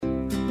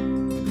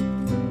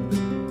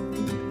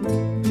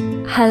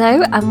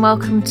Hello and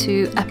welcome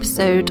to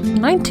episode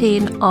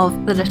 19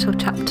 of the Little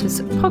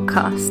Chapters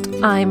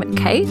podcast. I'm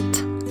Kate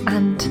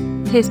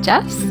and here's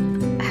Jess.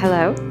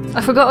 Hello.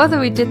 I forgot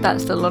whether we did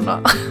that still or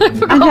not.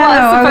 I know,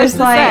 I was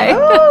like,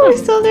 oh, we're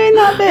still doing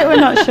that bit, we're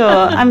not sure.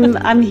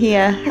 I'm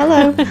here.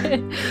 Hello.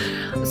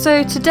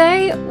 So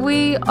today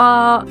we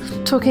are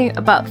talking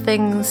about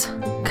things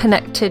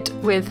connected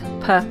with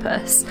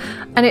purpose.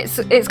 And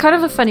it's kind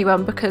of a funny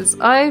one because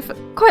I've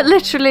quite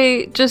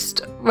literally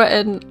just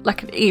written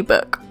like an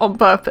ebook on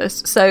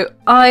purpose. So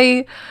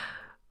I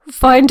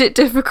find it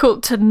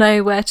difficult to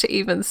know where to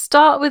even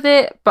start with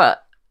it,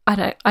 but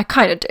I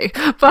kind of do.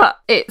 But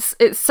it's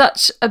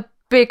such a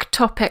big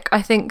topic,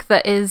 I think,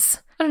 that is,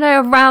 I don't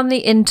know, around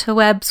the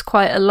interwebs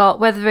quite a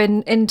lot, whether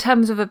in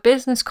terms of a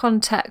business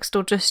context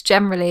or just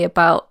generally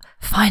about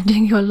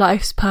finding your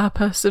life's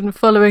purpose and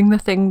following the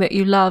thing that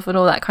you love and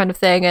all that kind of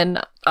thing.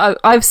 And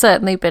I've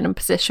certainly been in a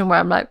position where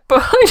I'm like,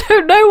 but I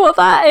don't know what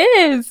that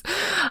is.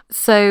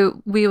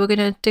 So we were going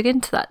to dig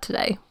into that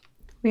today.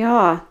 We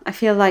are. I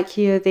feel like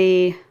you're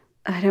the,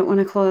 I don't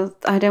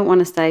want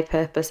to say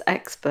purpose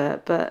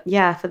expert, but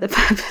yeah, for the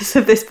purpose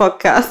of this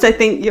podcast, I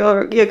think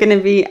you're going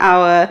to be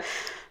our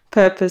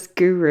purpose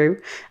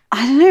guru.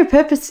 I don't know,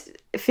 purpose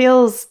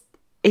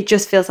it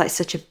just feels like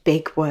such a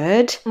big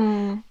word.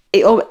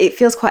 It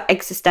feels quite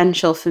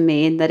existential for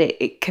me in that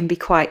it can be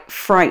quite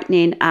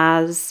frightening,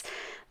 as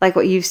like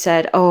what you've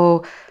said,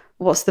 oh,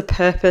 what's the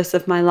purpose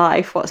of my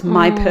life? What's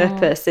my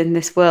purpose in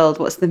this world?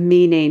 What's the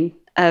meaning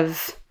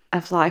of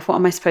life? What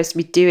am I supposed to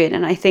be doing?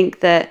 And I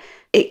think that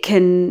it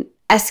can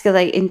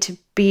escalate into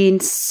being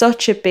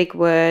such a big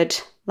word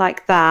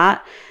like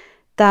that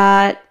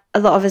a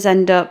lot of us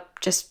end up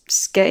just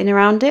skirting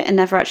around it and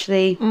never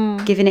actually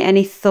giving it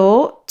any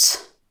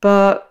thought.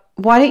 But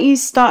why don't you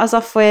start us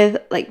off with,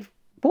 like,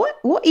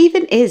 what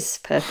even is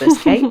purpose,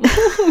 Kate? What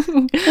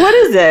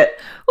is it?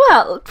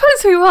 Well,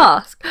 depends who you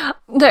ask.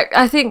 Look,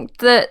 I think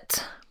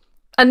that,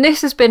 and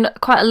this has been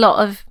quite a lot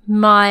of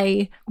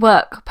my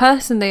work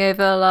personally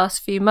over the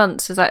last few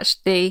months, is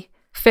actually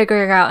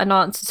figuring out an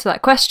answer to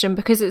that question,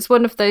 because it's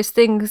one of those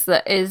things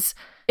that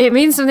it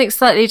means something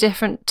slightly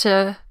different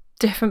to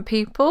different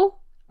people,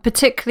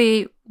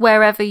 particularly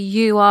wherever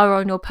you are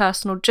on your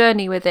personal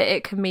journey with it.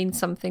 It can mean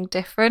something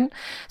different.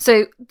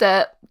 So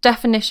the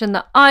definition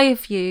that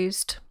I've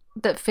used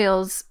that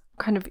feels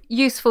kind of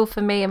useful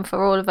for me and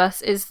for all of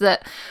us is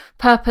that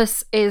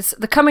purpose is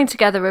the coming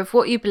together of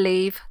what you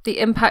believe, the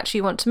impact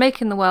you want to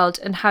make in the world,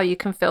 and how you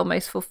can feel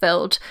most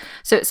fulfilled.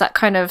 So it's that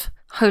kind of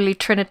holy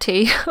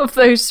trinity of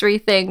those three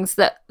things,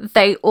 that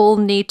they all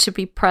need to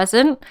be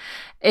present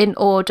in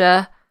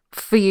order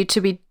for you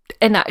to be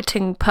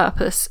enacting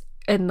purpose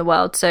in the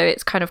world. So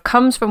it's kind of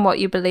comes from what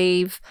you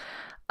believe.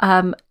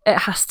 It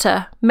has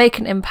to make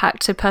an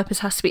impact, so purpose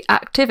has to be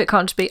active. It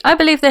can't just be, I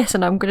believe this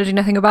and I'm going to do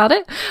nothing about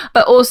it.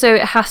 But also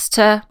it has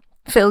to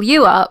fill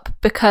you up,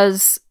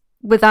 because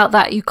without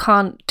that you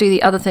can't do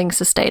the other things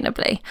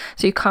sustainably.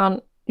 So you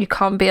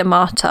can't be a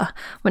martyr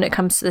when it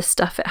comes to this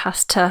stuff. It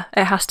has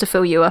to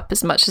fill you up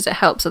as much as it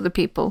helps other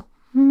people.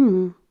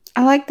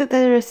 I like that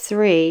there are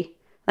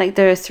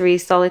three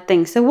solid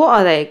things. So what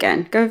are they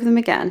again? Go over them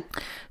again.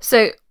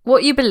 So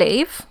what you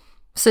believe,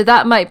 so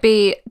that might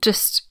be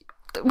just,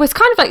 it's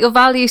kind of like your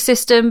value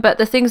system, but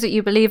the things that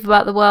you believe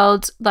about the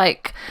world.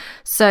 Like,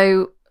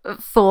 so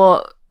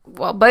for,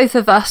 well, both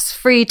of us,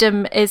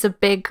 freedom is a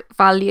big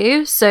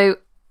value. So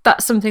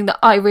that's something that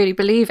I really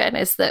believe in,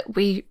 is that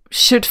we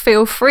should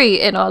feel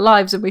free in our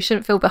lives and we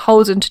shouldn't feel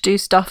beholden to do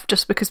stuff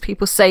just because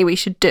people say we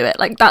should do it.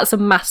 Like, that's a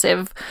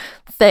massive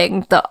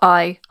thing that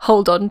I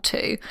hold on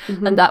to,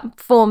 and that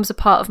forms a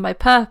part of my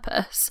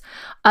purpose.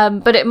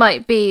 But it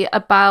might be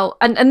about,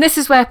 and this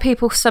is where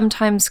people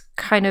sometimes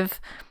kind of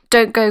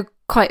don't go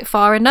quite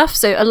far enough.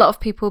 So a lot of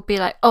people will be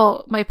like,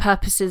 oh, my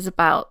purpose is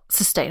about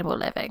sustainable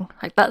living.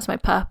 Like, that's my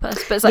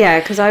purpose. But it's like, yeah,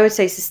 because I would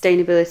say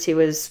sustainability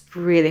was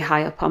really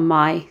high up on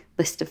my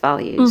list of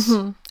values.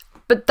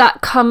 But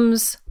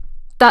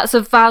that's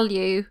a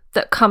value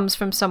that comes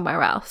from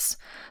somewhere else.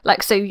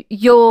 Like, so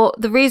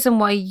the reason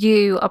why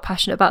you are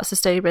passionate about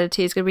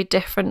sustainability is going to be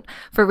different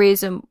for a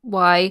reason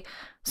why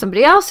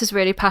somebody else is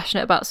really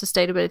passionate about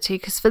sustainability,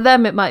 because for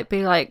them it might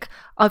be like,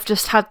 I've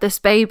just had this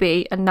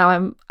baby and now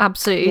I'm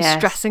absolutely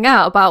stressing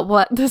out about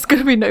what, there's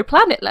going to be no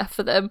planet left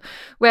for them,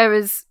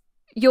 whereas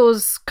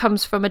yours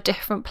comes from a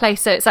different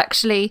place. So it's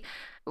actually,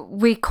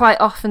 we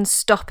quite often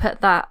stop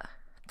at that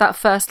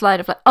first line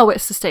of like, oh,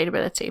 it's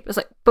sustainability. But it's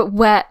like, but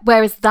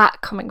where is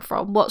that coming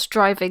from? What's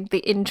driving the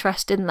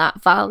interest in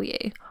that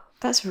value?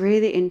 That's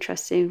really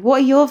interesting.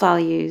 What are your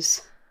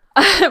values?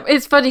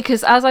 It's funny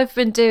because as I've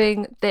been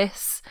doing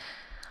this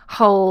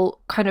whole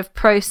kind of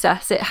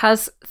process, it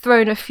has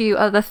thrown a few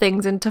other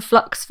things into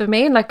flux for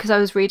me. Like, because I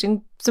was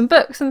reading some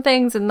books and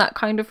things, and that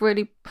kind of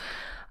really,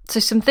 so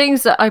some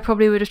things that I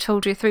probably would have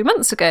told you 3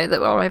 months ago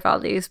that were my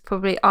values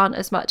probably aren't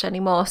as much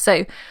anymore.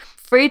 So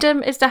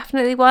freedom is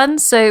definitely one.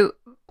 So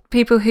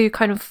people who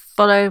kind of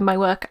follow my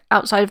work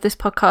outside of this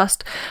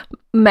podcast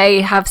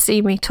may have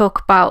seen me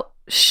talk about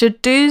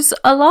should do's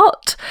a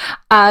lot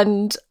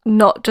and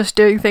not just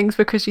doing things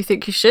because you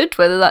think you should,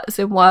 whether that's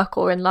in work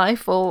or in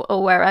life or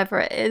wherever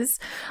it is.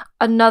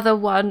 Another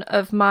one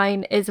of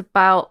mine is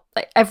about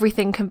like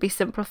everything can be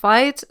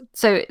simplified.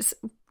 So it's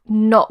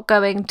not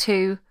going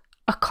to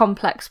a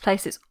complex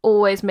place. It's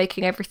always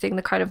making everything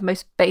the kind of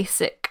most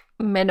basic,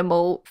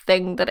 minimal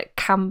thing that it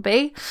can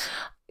be.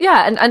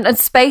 Yeah, and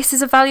space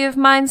is a value of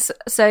mine.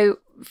 So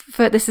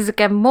this is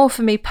again more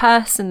for me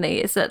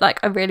personally, is that like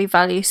I really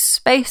value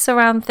space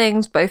around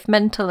things, both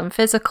mental and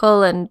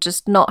physical, and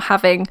just not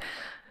having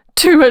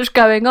too much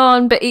going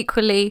on, but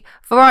equally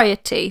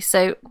variety.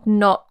 So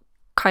not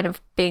kind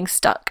of being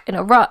stuck in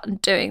a rut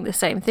and doing the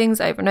same things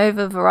over and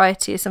over.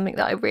 Variety is something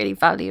that I really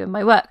value in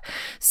my work.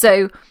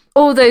 So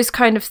all those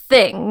kind of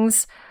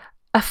things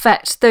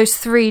affect those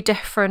three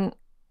different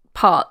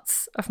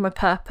parts of my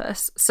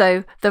purpose.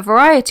 So the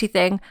variety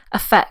thing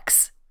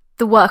affects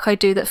the work I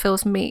do that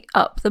fills me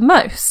up the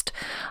most.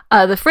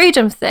 The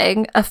freedom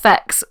thing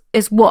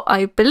is what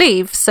I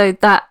believe. So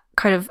that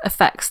kind of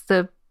affects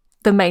the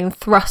main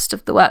thrust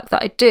of the work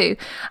that I do.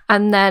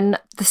 And then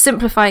the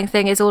simplifying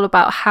thing is all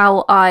about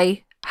how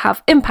I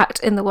have impact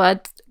in the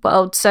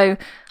world. So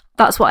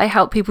that's what I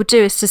help people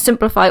do, is to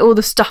simplify all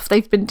the stuff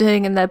they've been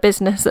doing in their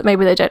business that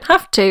maybe they don't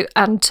have to,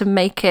 and to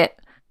make it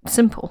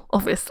simple,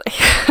 obviously.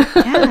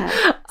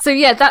 Yeah. So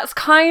yeah, that's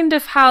kind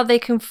of how they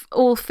can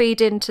all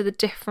feed into the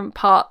different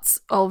parts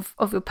of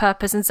your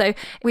purpose. And so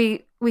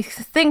we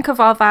think of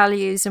our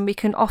values, and we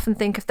can often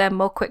think of them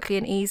more quickly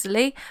and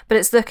easily, but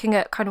it's looking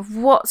at kind of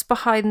what's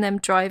behind them,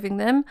 driving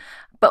them,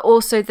 but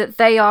also that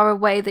they are a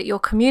way that you're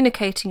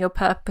communicating your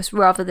purpose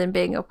rather than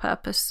being your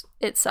purpose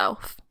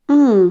itself.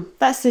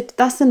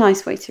 That's a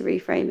nice way to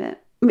reframe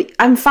it.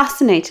 I'm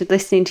fascinated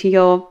listening to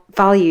your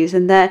values,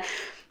 and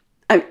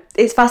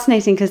it's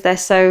fascinating because they're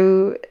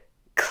so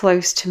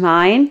close to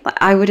mine. Like,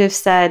 I would have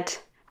said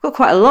I've got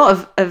quite a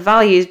lot of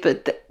values,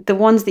 but the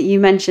ones that you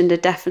mentioned are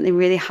definitely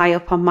really high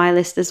up on my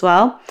list as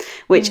well,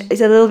 which is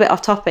a little bit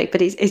off topic,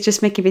 but it's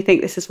just making me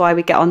think this is why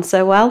we get on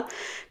so well.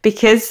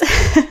 Because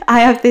I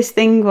have this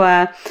thing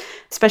where,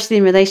 especially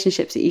in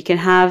relationships, that you can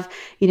have,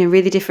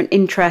 really different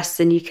interests,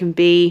 and you can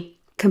be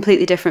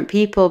completely different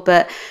people,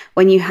 but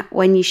when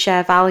you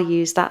share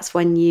values, that's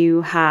when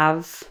you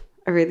have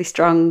a really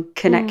strong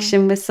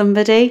connection with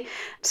somebody.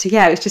 So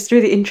yeah, it was just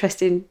really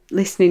interesting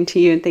listening to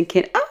you and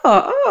thinking,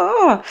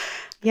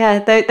 yeah,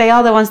 they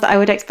are the ones that I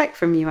would expect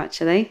from you,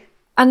 actually.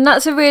 And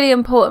that's a really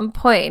important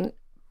point,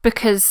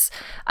 because,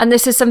 and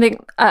this is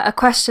something, a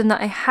question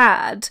that I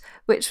had,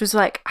 which was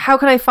like, how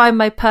can I find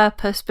my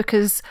purpose?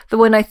 Because the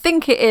one I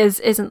think it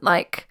isn't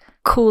like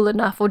cool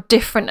enough or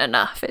different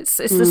enough. It's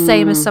the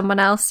same as someone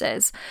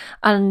else's.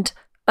 And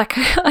like,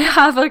 I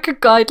have like a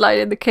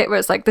guideline in the kit where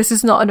it's like, this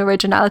is not an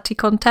originality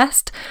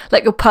contest.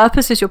 Like, your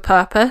purpose is your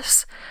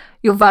purpose.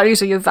 Your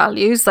values are your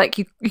values. Like,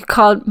 you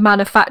can't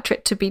manufacture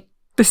it to be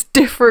this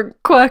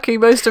different, quirky,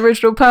 most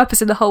original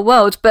purpose in the whole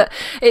world. But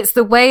it's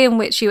the way in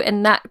which you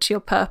enact your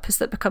purpose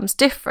that becomes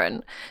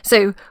different.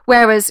 So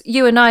whereas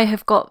you and I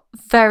have got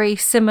very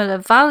similar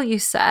value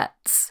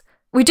sets,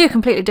 we do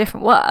completely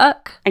different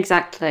work.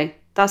 Exactly.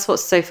 That's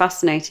what's so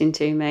fascinating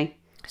to me.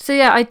 So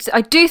yeah,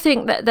 I do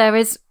think that there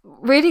is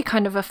really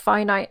kind of a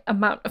finite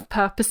amount of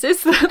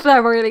purposes that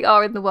there really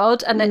are in the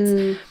world, and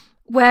it's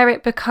where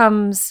it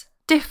becomes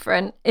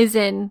different is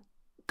in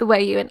the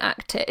way you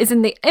enact it, is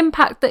in the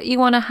impact that you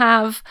want to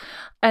have,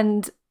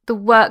 and the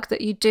work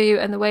that you do,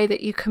 and the way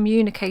that you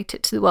communicate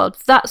it to the world.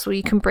 That's where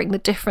you can bring the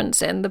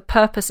difference in. The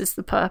purpose is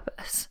the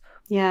purpose.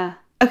 Yeah.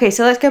 Okay,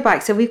 so let's go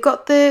back. So we've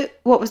got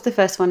what was the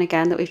first one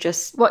again that we've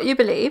just... What you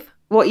believe.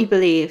 What you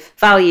believe.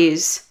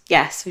 Values.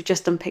 Yes, we've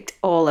just unpicked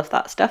all of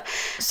that stuff.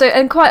 So,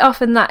 and quite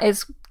often that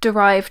is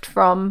derived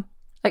from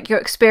like your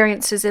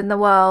experiences in the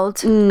world.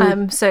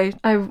 So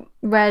I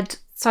read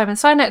Simon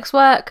Sinek's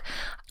work,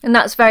 and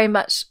that's very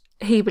much,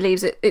 he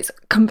believes it's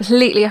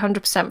completely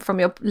 100% from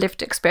your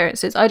lived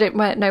experiences. I don't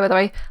know whether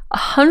I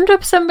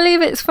 100%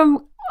 believe it's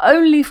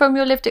only from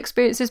your lived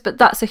experiences, but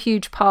that's a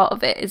huge part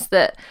of it, is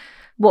that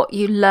what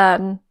you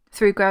learn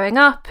through growing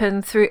up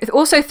and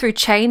also through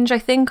change, I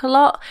think a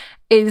lot,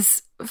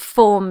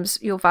 forms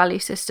your value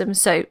system.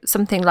 So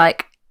something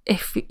like,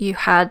 if you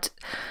had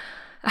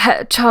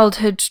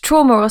childhood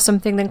trauma or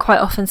something, then quite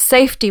often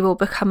safety will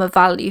become a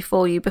value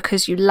for you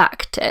because you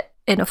lacked it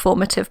in a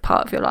formative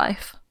part of your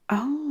life.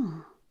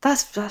 Oh,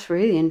 that's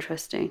really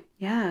interesting.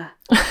 Yeah.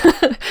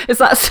 Is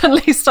that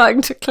suddenly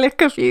starting to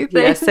click a few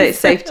things? Yeah,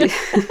 safety.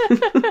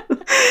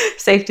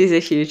 Safety is a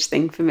huge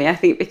thing for me. I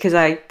think because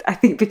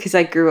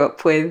I grew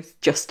up with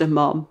just a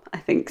mom. I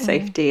think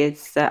safety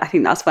is. I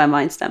think that's where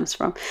mine stems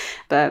from.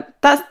 But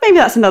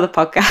that's another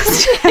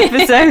podcast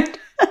episode.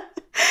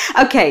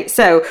 Okay,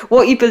 so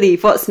what you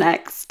believe. What's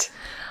next?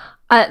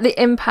 The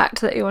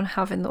impact that you want to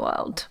have in the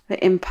world.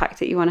 The impact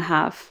that you want to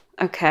have.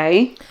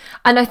 Okay.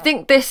 And I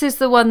think this is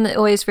the one that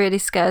always really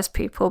scares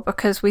people,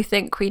 because we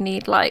think we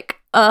need like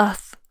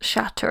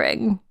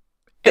earth-shattering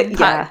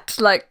impact.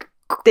 Yeah. Like,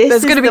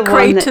 there's going to be craters on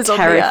the earth. This is the one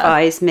that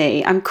terrifies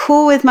me. I'm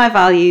cool with my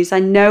values. I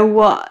know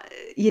what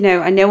you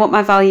know, I know what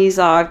my values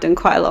are. I've done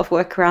quite a lot of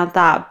work around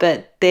that,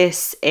 but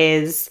this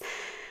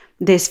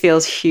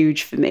feels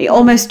huge for me,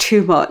 almost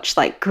too much,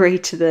 like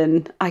greater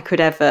than I could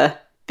ever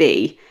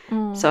be.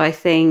 So I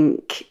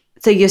think,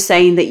 so you're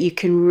saying that you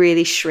can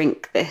really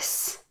shrink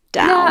this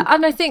down. Yeah,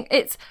 and I think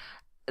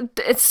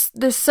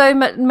there's so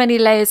many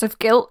layers of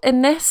guilt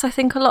in this, I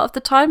think, a lot of the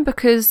time,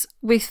 because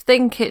we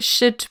think it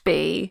should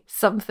be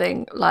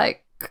something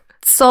like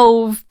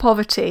solve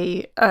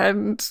poverty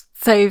and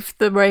save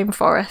the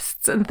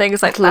rainforests and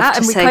things like that,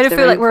 and we kind of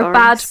feel like we're a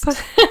bad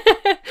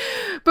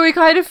but we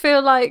kind of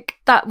feel like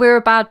that we're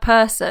a bad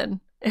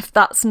person if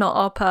that's not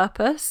our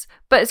purpose.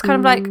 But it's kind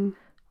of like,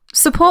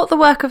 support the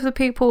work of the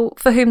people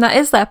for whom that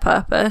is their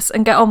purpose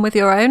and get on with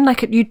your own.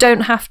 Like, you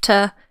don't have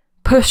to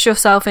push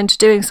yourself into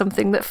doing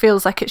something that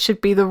feels like it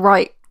should be the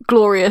right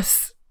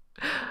glorious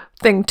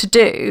thing to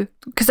do,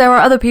 because there are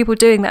other people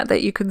doing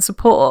that you can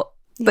support.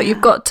 But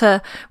you've got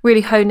to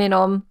really hone in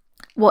on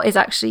what is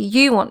actually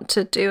you want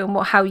to do and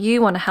how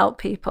you want to help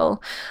people.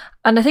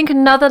 And I think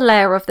another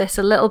layer of this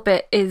a little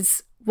bit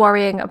is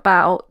worrying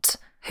about,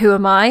 who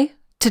am I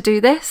to do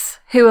this?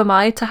 Who am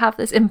I to have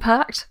this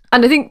impact?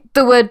 And I think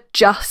the word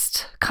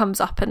just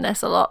comes up in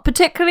this a lot,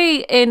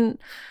 particularly in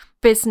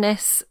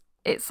business.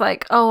 It's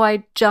like, oh,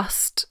 I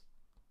just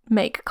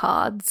make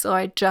cards, or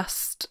I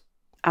just...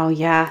 Oh,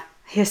 yeah.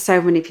 I hear so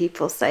many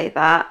people say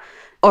that.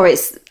 Or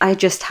it's, I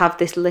just have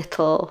this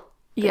little...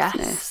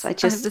 business. I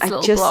just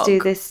do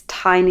this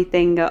tiny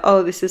thing.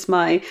 Oh, this is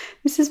my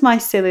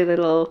silly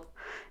little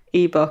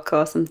ebook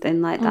or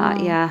something like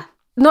that. Yeah.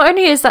 Not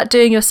only is that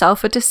doing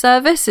yourself a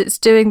disservice, it's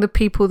doing the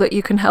people that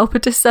you can help a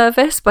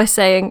disservice by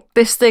saying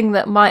this thing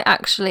that might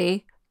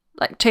actually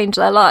like change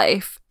their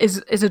life is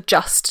a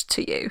just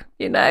to you,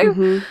 you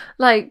know?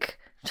 Like,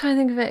 I'm trying to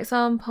think of an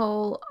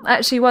example.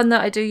 Actually, one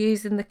that I do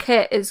use in the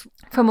kit is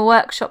from a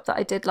workshop that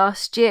I did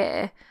last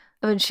year.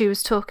 And she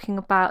was talking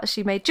about,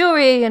 she made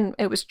jewellery and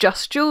it was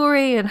just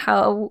jewellery, and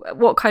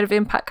what kind of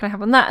impact can I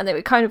have on that? And then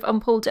we kind of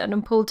unpulled it.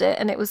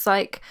 And it was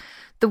like,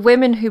 the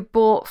women who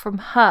bought from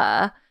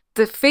her,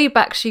 the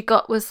feedback she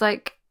got was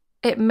like,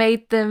 it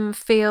made them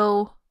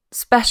feel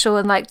special,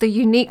 and like the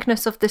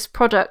uniqueness of this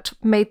product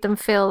made them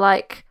feel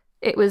like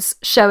it was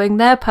showing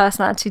their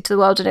personality to the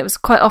world. And it was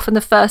quite often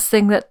the first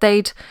thing that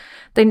they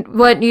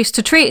weren't used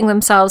to treating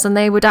themselves, and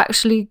they would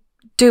actually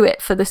do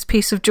it for this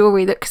piece of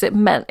jewelry, that because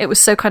it was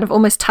so kind of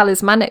almost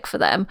talismanic for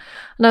them.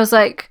 And I was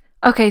like,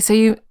 okay, so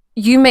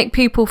you make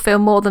people feel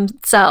more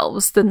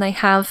themselves than they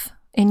have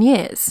in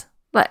years,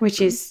 like,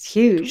 which is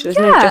huge. There's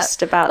no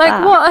just about like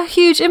that. What a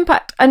huge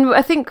impact. And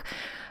I think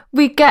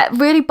we get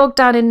really bogged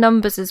down in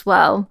numbers as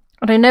well.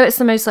 And I know it's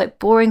the most like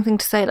boring thing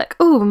to say, like,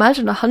 oh,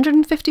 imagine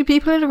 150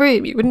 people in a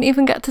room, you wouldn't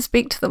even get to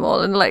speak to them all,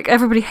 and like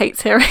everybody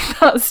hates hearing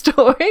that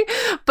story,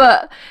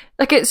 but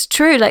like it's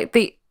true.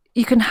 Like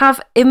you can have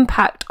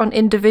impact on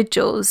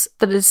individuals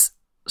that is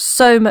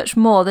so much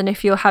more than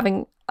if you're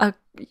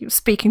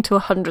speaking to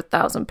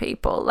 100,000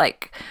 people.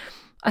 Like,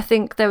 I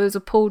think there was a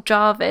Paul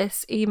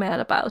Jarvis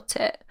email about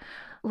it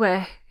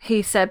where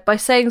he said, by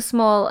saying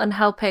small and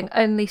helping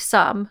only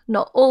some,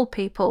 not all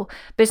people,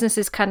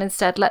 businesses can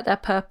instead let their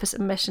purpose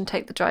and mission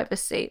take the driver's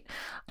seat.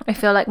 I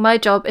feel like my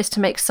job is to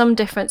make some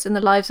difference in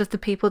the lives of the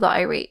people that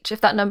I reach.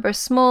 If that number is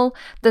small,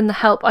 then the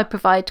help I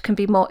provide can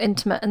be more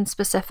intimate and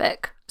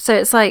specific. So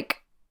it's like,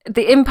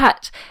 the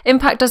impact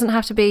doesn't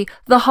have to be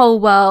the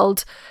whole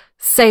world,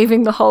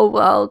 saving the whole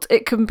world.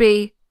 It can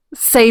be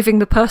saving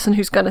the person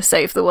who's going to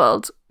save the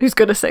world,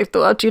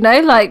 you know?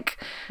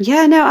 Like,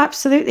 yeah, no,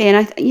 absolutely. And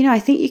I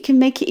think you can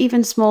make it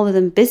even smaller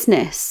than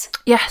business.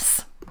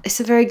 Yes. It's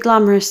a very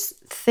glamorous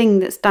thing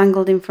that's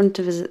dangled in front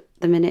of us at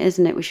the minute,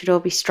 isn't it? We should all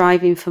be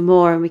striving for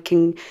more, and we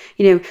can,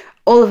 you know,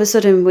 all of a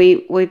sudden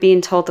we're being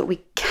told that we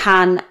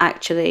can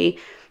actually,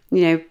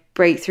 you know,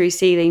 break through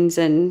ceilings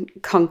and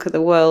conquer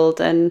the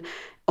world, and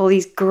all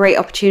these great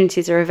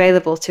opportunities are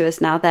available to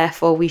us now,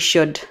 therefore we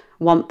should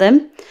want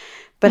them.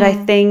 But I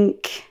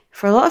think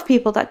for a lot of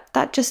people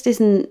that just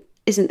isn't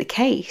the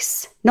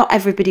case. Not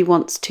everybody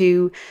wants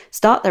to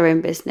start their own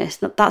business.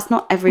 That's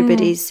not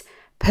everybody's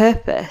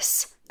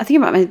purpose. I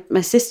think about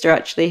my sister,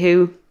 actually,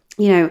 who,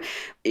 you know,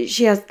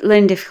 she has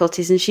learning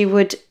difficulties, and she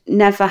would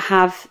never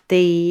have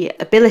the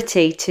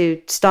ability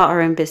to start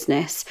her own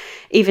business,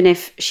 even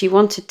if she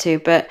wanted to.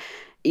 But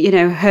you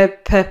know, her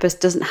purpose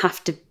doesn't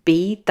have to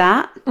be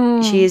that.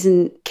 She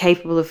isn't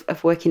capable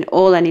of working at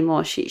all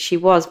anymore. She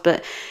was,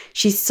 but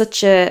she's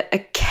such a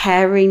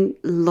caring,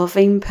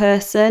 loving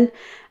person.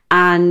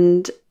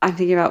 And I'm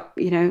thinking about,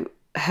 you know,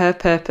 her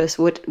purpose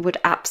would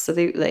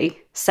absolutely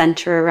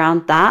centre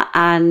around that.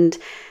 And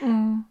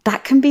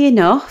that can be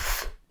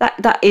enough.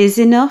 That is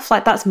enough.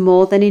 Like, that's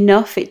more than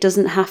enough. It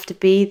doesn't have to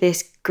be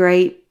this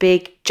great,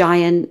 big,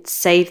 giant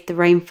save the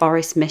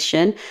rainforest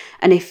mission.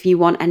 And if you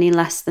want any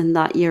less than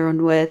that, you're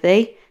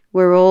unworthy.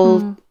 We're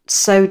all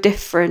so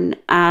different,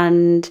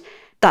 and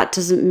that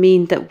doesn't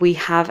mean that we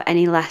have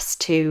any less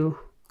to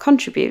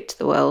contribute to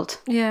the world.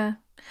 Yeah.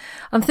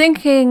 I'm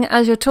thinking,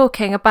 as you're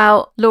talking,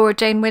 about Laura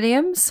Jane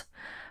Williams,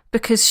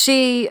 because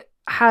she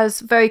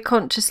has very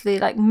consciously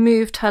like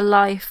moved her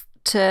life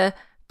to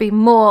be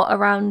more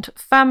around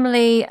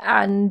family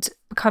and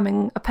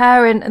becoming a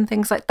parent and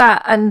things like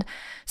that. And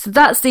so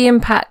that's the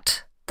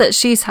impact that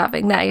she's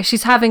having there.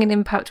 She's having an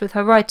impact with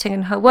her writing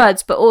and her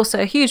words, but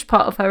also a huge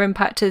part of her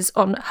impact is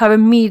on her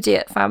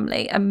immediate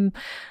family and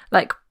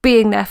like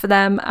being there for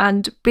them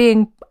and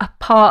being a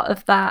part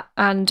of that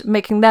and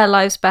making their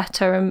lives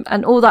better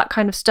and all that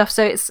kind of stuff.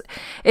 So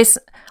it's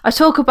I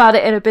talk about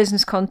it in a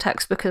business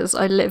context because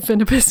I live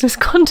in a business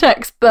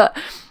context, but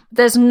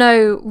there's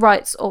no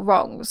rights or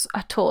wrongs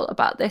at all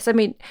about this. I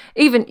mean,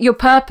 even your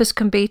purpose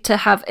can be to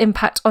have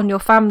impact on your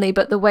family,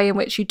 but the way in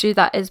which you do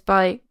that is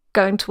by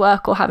going to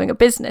work or having a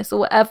business or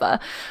whatever.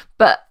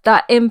 But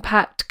that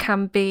impact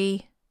can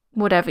be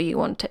whatever you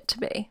want it to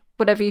be,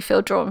 whatever you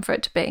feel drawn for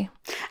it to be.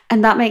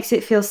 And that makes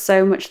it feel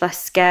so much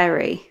less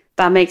scary.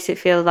 That makes it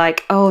feel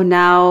like, oh,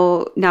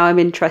 now I'm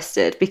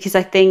interested, because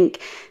I think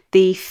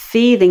the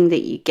feeling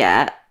that you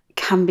get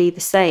can be the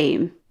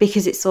same,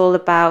 because it's all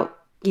about,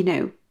 you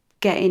know,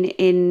 getting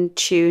in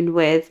tune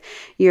with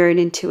your own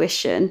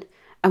intuition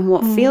and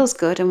what feels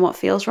good and what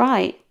feels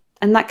right.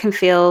 And that can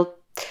feel,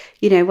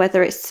 you know,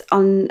 whether it's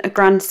on a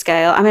grand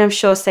scale. I mean, I'm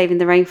sure saving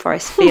the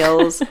rainforest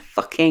feels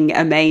fucking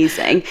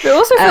amazing. It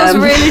also feels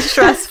really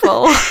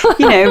stressful.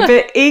 You know,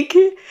 but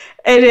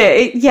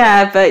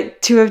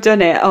but to have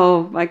done it,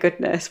 oh my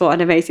goodness, what an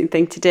amazing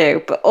thing to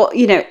do. But,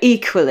 you know,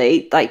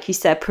 equally, like you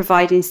said,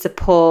 providing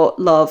support,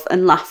 love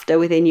and laughter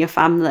within your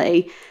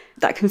family,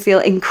 that can feel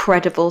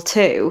incredible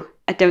too.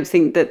 I don't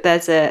think that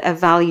there's a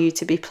value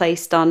to be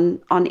placed on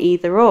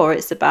either or.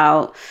 It's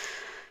about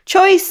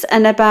choice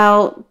and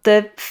about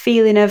the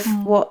feeling of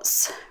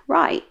what's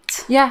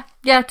right. Yeah,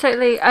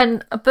 totally.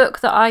 And a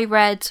book that I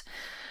read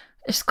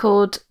is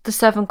called The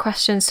 7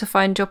 Questions to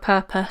Find Your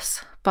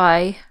Purpose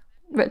by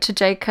Richard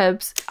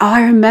Jacobs. Oh,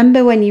 I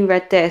remember when you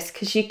read this,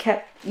 because you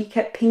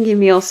kept pinging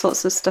me all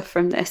sorts of stuff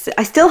from this.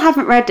 I still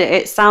haven't read it.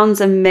 It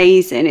sounds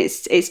amazing.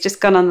 It's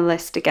just gone on the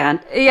list again.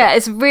 Yeah,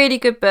 it's a really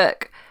good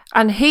book.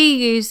 And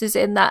he uses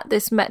in that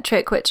this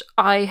metric, which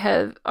I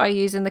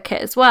use in the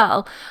kit as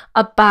well,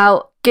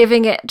 about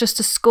giving it just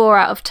a score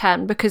out of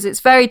 10, because it's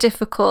very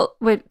difficult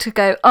to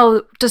go,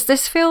 oh, does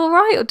this feel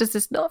right or does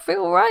this not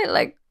feel right?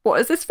 Like,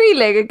 what is this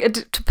feeling?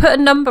 To put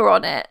a number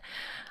on it.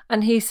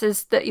 And he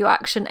says that your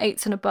action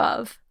 8s and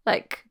above.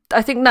 Like,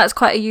 I think that's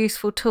quite a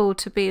useful tool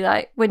to be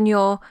like, whether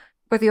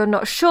you're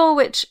not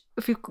sure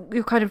if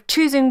you're kind of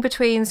choosing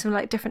between some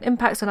like different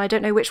impacts, and I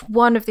don't know which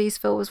one of these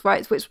feels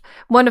right, which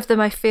one of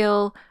them I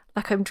feel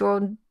like I'm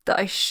drawn that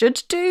I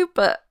should do,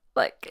 but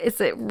like,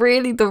 is it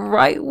really the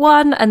right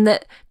one? And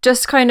that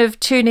just kind of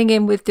tuning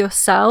in with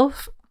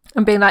yourself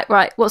and being like,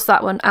 right, what's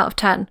that one out of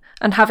 10?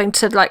 And having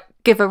to like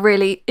give a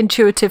really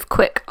intuitive,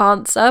 quick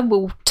answer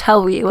will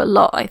tell you a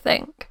lot, I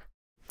think.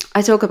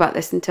 I talk about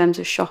this in terms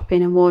of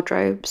shopping and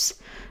wardrobes.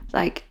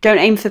 Like, don't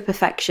aim for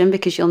perfection,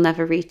 because you'll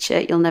never reach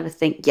it. You'll never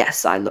think,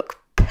 yes, I look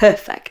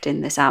perfect in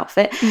this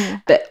outfit.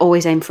 But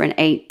always aim for an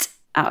 8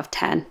 out of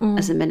 10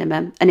 as a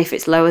minimum. And if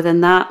it's lower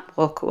than that,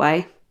 walk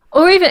away.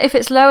 Or even if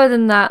it's lower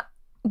than that,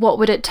 what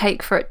would it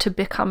take for it to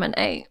become an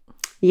 8?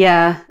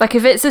 Yeah. Like,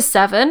 if it's a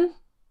 7,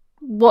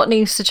 what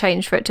needs to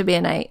change for it to be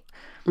an 8?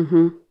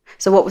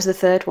 So what was the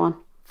third one?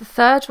 The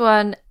third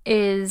one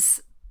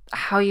is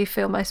how you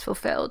feel most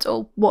fulfilled,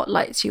 or what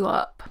lights you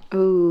up.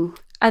 Ooh.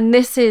 And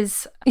this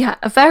is,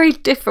 a very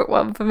different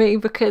one for me,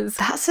 because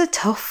that's a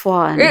tough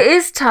one. It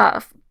is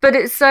tough, but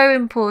it's so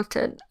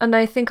important. And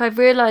I think I've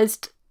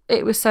realised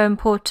it was so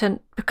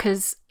important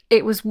because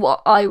it was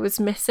what I was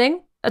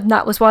missing. And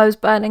that was why I was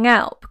burning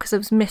out, because I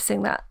was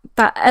missing that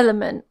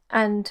element.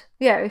 And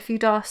if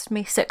you'd asked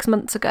me 6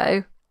 months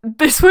ago,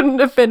 this wouldn't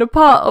have been a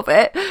part of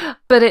it.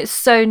 But it's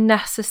so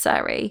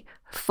necessary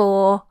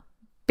for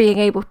being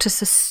able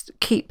to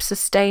keep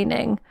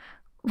sustaining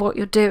what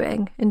you're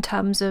doing in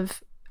terms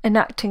of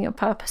enacting your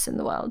purpose in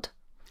the world.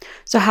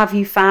 So have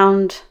you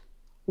found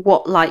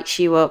what lights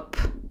you up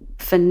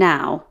for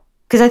now?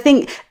 Because I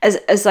think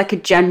as like a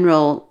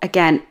general,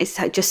 again,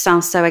 it just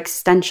sounds so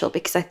existential,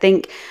 because I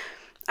think,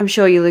 I'm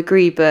sure you'll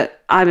agree,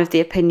 but I'm of the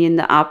opinion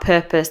that our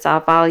purpose,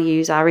 our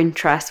values, our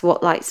interests,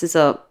 what lights us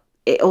up,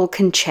 it all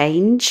can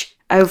change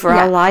over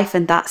our life,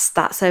 and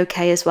that's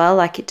okay as well.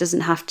 Like, it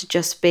doesn't have to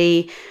just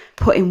be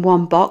put in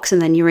one box and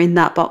then you're in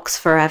that box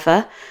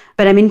forever.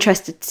 But I'm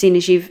interested, seeing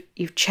as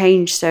you've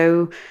changed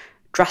so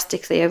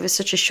drastically over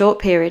such a short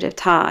period of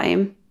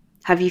time,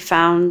 have you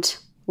found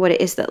what it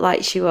is that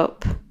lights you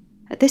up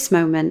at this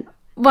moment?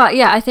 Well,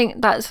 I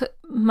think that's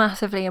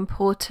massively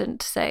important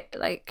to say.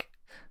 Like,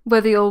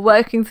 whether you're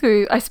working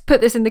through, I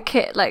put this in the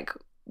kit, like,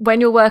 when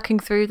you're working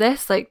through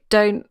this, like,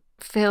 don't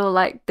feel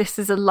like this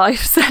is a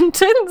life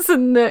sentence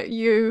and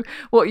that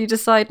what you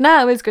decide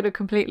now is going to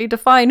completely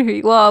define who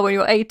you are when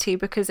you're 80,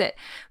 because it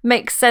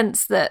makes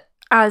sense that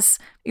as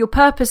your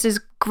purpose is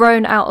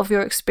grown out of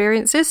your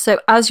experiences, so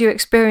as you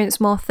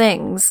experience more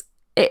things,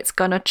 it's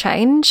going to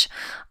change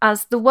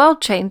as the world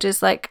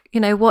changes. Like,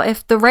 what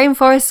if the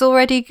rainforests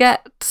already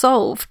get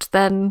solved?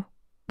 Then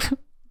what?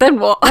 Then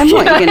what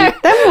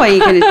are you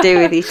going to do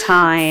with your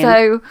time?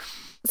 So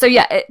So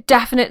yeah, it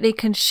definitely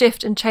can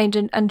shift and change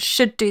and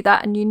should do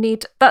that.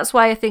 And that's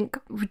why I think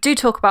we do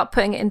talk about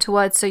putting it into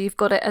words, so you've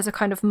got it as a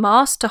kind of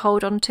mast to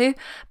hold on to,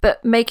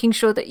 but making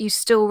sure that you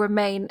still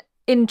remain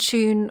in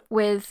tune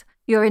with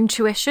your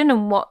intuition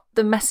and what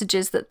the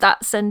messages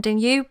that's sending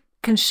you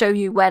can show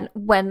you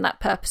when that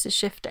purpose is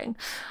shifting.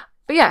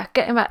 But yeah,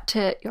 getting back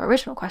to your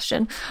original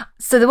question.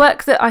 So the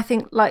work that I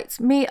think lights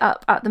me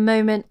up at the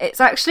moment, it's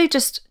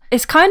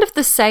kind of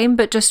the same,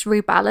 but just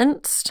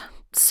rebalanced.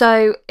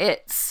 So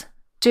it's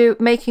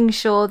making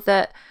sure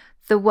that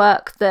the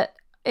work that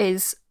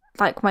is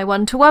like my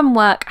one-to-one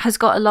work has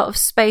got a lot of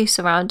space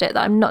around it,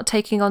 that I'm not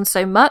taking on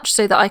so much,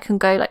 so that I can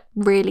go like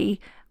really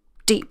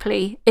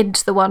deeply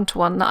into the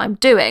one-to-one that I'm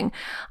doing.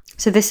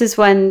 So this is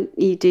when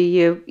you do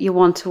your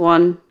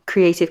one-to-one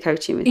creative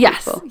coaching with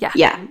people.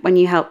 Yeah, when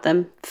you help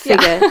them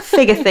figure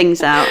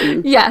things out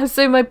and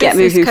so my business get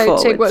moving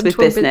coaching forwards with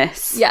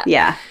business.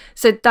 Yeah.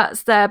 So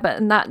that's there,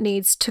 and that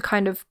needs to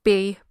kind of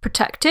be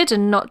protected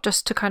and not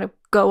just to kind of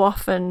go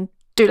off and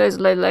do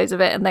loads of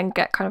it and then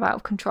get kind of out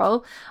of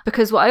control.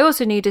 Because what I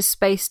also need is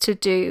space to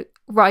do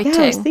writing.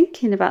 Yeah, I was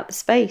thinking about the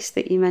space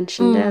that you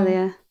mentioned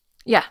earlier.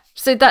 Yeah,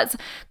 so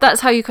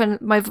that's how you can.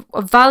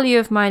 A value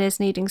of mine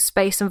is needing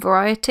space and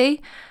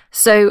variety.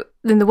 So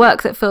in the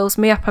work that fills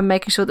me up, I'm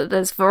making sure that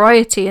there's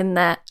variety in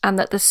there and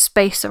that there's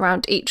space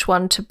around each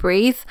one to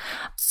breathe,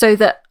 so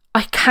that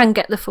I can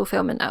get the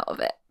fulfillment out of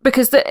it.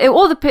 Because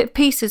all the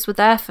pieces were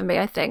there for me.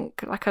 I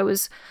think, like, I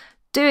was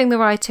doing the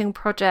writing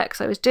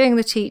projects, I was doing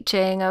the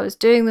teaching, I was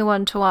doing the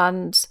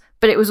one-to-ones,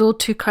 but it was all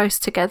too close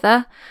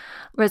together.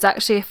 Whereas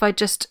actually, if I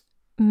just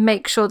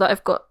make sure that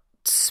I've got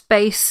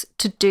space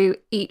to do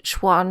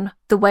each one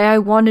the way I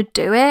want to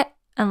do it,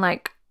 and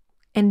like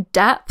in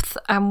depth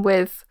and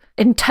with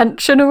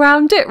intention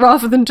around it,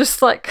 rather than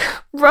just like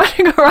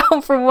running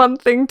around from one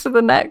thing to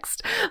the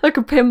next like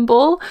a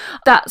pinball.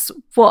 That's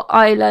what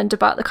I learned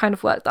about the kind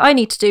of work that I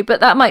need to do.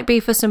 But that might be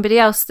for somebody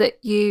else, that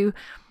you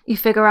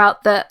figure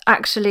out that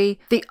actually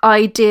the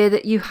idea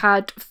that you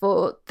had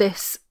for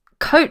this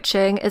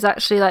coaching is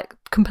actually like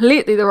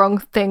completely the wrong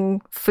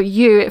thing for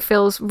you. It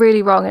feels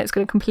really wrong and it's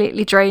going to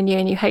completely drain you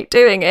and you hate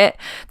doing it.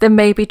 Then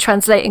maybe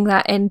translating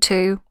that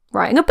into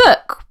writing a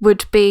book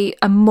would be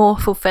a more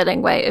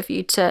fulfilling way of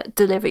you to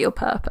deliver your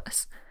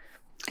purpose.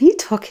 Are you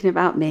talking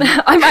about me?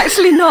 I'm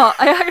actually not.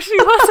 I actually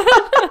wasn't.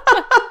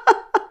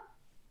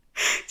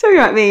 Talking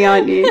about me,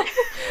 aren't you?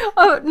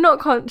 Oh, not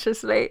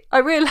consciously. I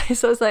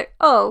realised, I was like,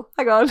 oh,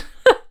 hang on.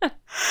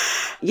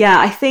 Yeah,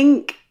 I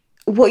think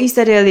what you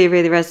said earlier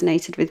really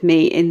resonated with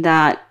me, in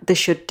that the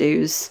should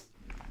do's.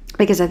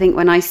 Because I think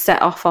when I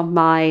set off on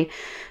I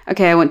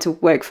want to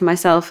work for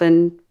myself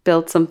and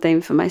build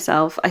something for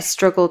myself, I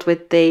struggled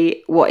with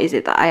what is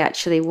it that I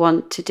actually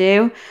want to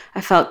do.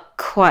 I felt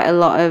quite a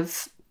lot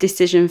of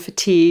decision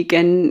fatigue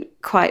and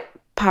quite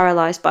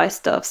paralysed by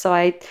stuff. So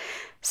I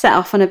set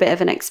off on a bit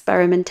of an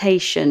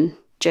experimentation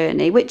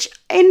journey, which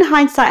in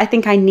hindsight I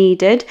think I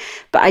needed,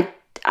 but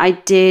I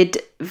did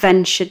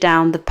venture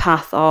down the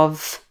path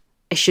of,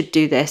 I should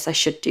do this, I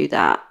should do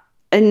that.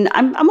 And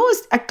I'm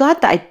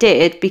glad that I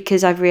did,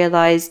 because I've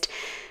realised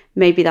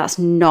maybe that's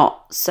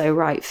not so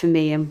right for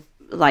me. And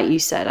like you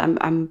said,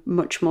 I'm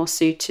much more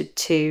suited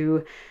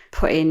to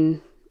putting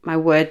my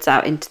words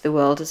out into the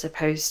world as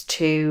opposed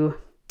to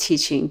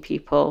teaching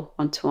people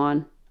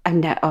one-to-one.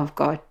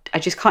 I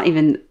just can't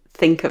even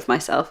think of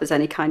myself as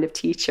any kind of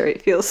teacher.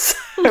 It feels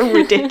so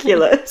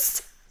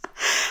ridiculous.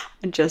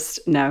 And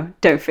just, no,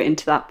 don't fit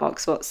into that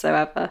box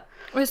whatsoever.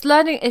 Well,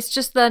 it's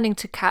just learning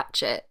to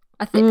catch it.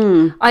 I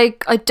think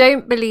I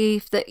don't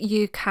believe that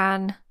you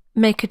can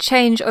make a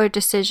change or a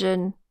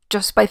decision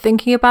just by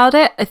thinking about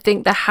it. I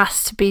think there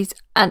has to be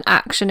an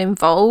action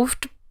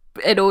involved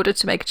in order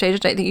to make a change. I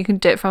don't think you can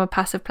do it from a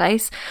passive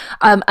place.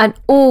 And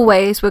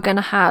always we're going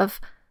to have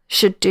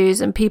should do's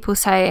and people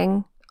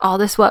saying, oh,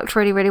 this worked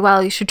really, really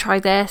well, you should try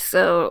this,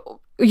 or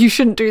you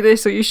shouldn't do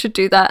this, or you should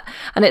do that.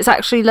 And it's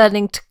actually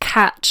learning to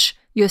catch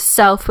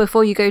yourself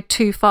before you go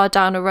too far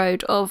down a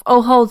road of,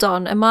 oh, hold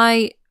on,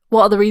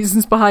 what are the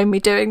reasons behind me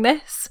doing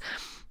this?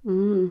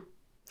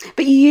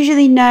 But you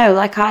usually know,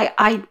 like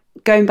I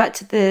going back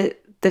to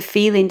the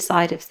feeling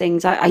side of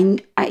things,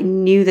 I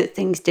knew that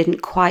things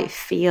didn't quite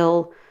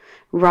feel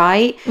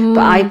right, but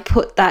I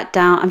put that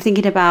down. I'm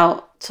thinking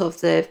about sort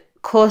of the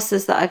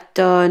courses that I've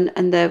done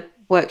and the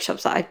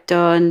workshops that I've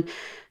done.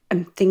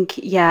 I'm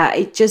thinking, yeah,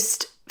 it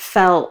just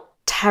felt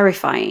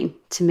terrifying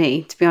to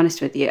me, to be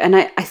honest with you. And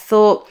I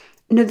thought,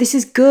 no, this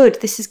is good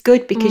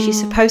because you're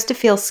supposed to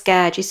feel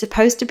scared. You're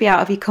supposed to be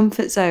out of your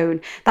comfort zone.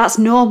 That's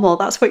normal.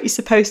 That's what you're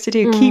supposed to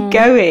do. Keep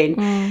going.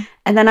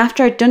 And then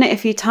after I'd done it a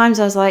few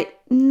times, I was like,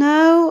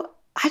 no,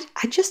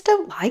 I just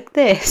don't like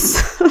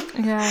this.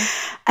 Yeah.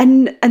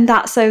 And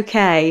that's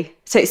okay.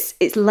 So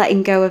it's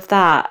letting go of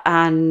that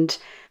and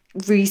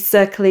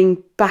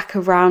recircling back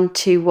around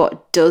to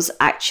what does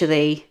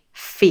actually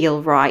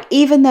feel right.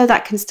 Even though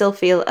that can still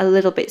feel a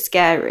little bit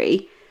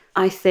scary,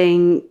 I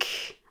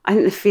think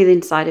the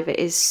feeling side of it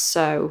is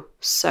so,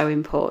 so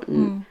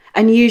important.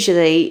 And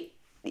usually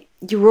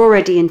you're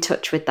already in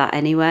touch with that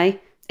anyway.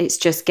 It's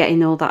just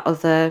getting all that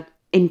other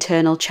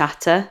internal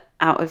chatter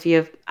out of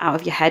your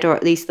head, or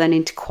at least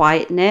learning to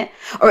quieten it,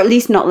 or at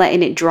least not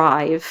letting it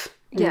drive.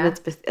 Yeah.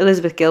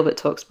 Elizabeth Gilbert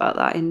talks about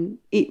that in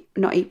Eat,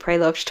 Pray,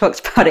 Love. She talks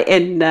about it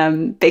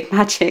in Big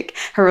Magic,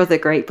 her other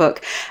great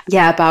book.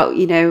 Yeah, about,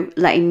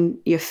 letting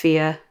your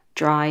fear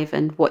drive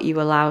and what you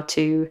allow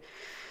to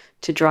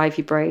drive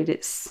your brain.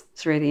 It's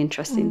a really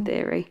interesting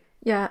theory.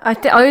 Yeah, I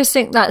always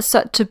think that's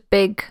such a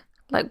big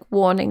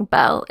warning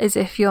bell, is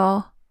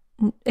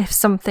if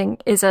something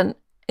isn't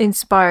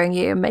inspiring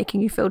you and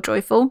making you feel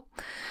joyful,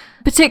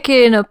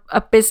 particularly in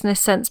a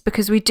business sense,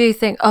 because we do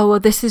think, oh, well,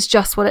 this is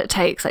just what it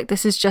takes,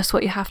 this is just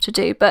what you have to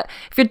do. But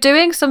if you're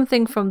doing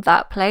something from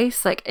that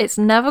place, it's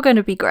never going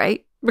to be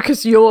great,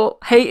 because you're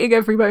hating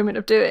every moment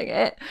of doing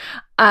it,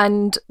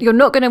 and you're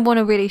not going to want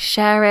to really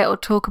share it or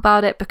talk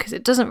about it because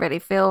it doesn't really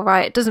feel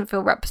right. It doesn't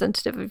feel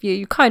representative of you.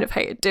 You kind of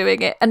hated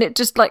doing it, and it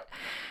just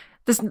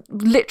there's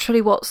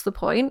literally, what's the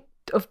point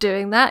of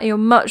doing that? You're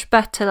much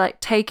better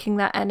taking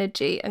that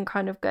energy and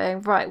kind of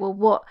going, right,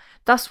 well,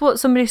 that's what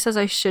somebody says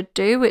I should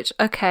do, which,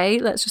 okay,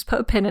 let's just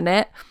put a pin in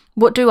it.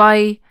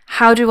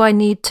 How do I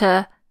need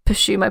to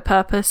pursue my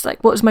purpose?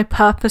 What is my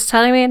purpose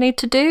telling me I need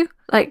to do?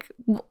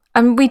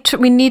 And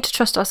we need to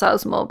trust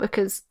ourselves more,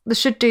 because the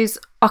should do's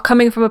are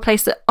coming from a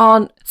place that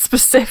aren't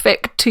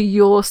specific to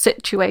your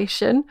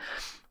situation.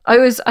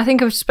 I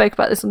think I've spoke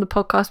about this on the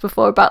podcast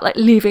before, about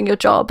leaving your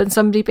job and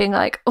somebody being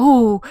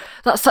oh,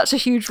 that's such a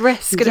huge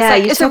risk. And yeah,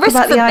 it's a risk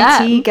about for the IT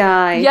them.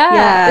 Guy.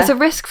 Yeah, it's a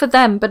risk for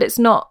them, but it's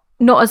not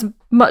as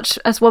much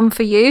as one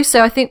for you.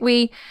 So I think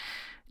we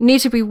need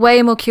to be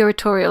way more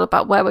curatorial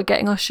about where we're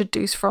getting our should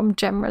do's from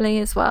generally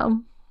as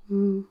well.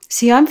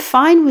 See, I'm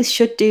fine with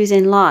should do's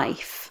in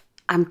life.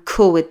 I'm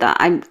cool with that.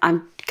 I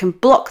can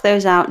block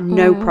those out,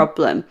 no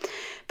problem.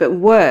 But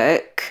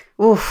work,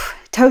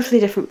 totally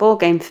different ball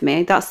game for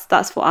me. That's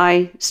what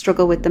I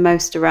struggle with the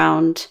most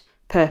around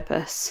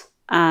purpose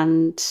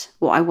and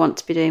what I want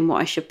to be doing,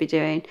 what I should be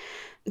doing.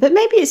 But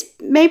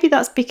maybe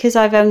that's because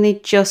I've only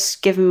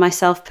just given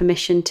myself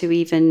permission to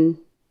even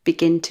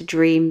begin to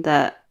dream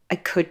that I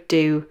could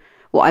do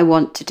what I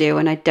want to do,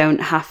 and I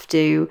don't have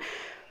to.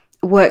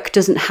 Work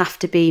doesn't have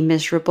to be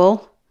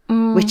miserable.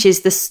 Which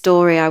is the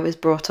story I was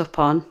brought up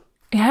on.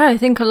 Yeah, I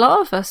think a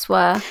lot of us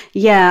were.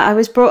 Yeah, I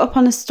was brought up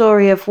on a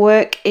story of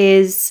work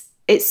it's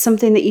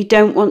something that you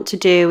don't want to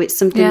do. It's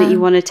something that you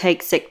want to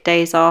take sick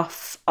days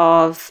off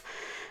of.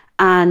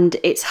 And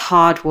it's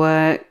hard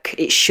work.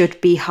 It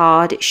should be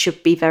hard. It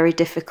should be very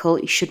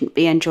difficult. You shouldn't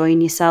be enjoying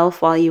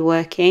yourself while you're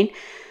working.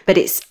 But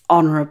it's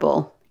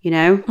honourable.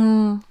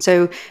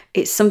 So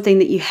it's something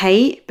that you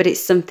hate, but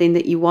it's something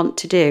that you want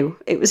to do.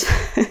 It was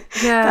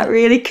that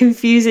really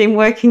confusing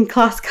working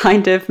class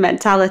kind of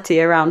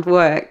mentality around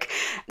work.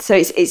 So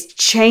it's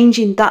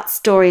changing that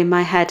story in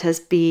my head has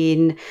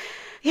been,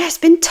 it's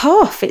been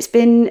tough. I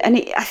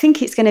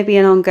think it's going to be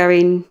an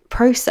ongoing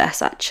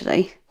process,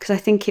 actually, because I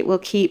think it will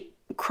keep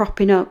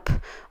cropping up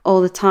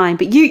all the time.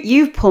 But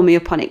you pull me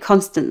up on it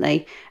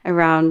constantly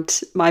around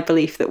my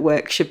belief that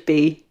work should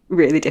be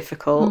really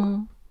difficult.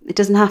 It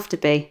doesn't have to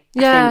be.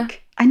 Yeah.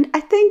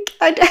 I think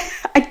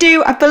I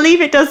do. I believe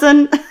it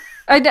doesn't.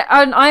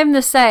 I'm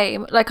the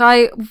same.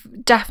 I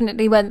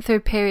definitely went through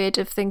a period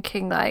of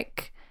thinking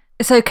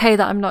it's okay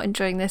that I'm not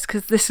enjoying this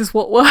because this is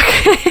what work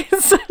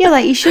is. Yeah,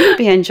 you shouldn't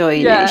be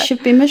enjoying it. It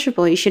should be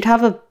miserable. You should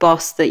have a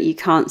boss that you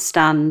can't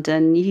stand,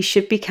 and you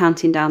should be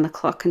counting down the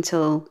clock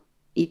until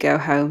you go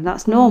home.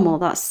 That's normal.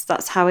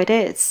 That's how it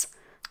is.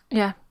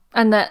 Yeah,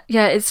 and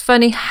it's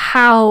funny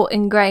how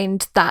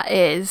ingrained that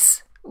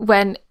is.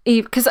 And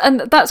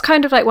that's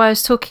kind of why I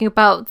was talking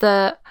about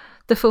the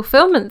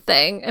fulfillment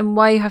thing and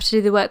why you have to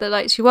do the work that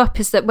lights you up,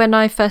 is that when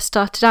I first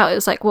started out, it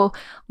was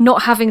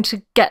not having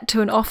to get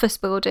to an office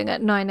building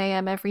at 9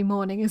 a.m. every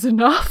morning is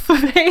enough for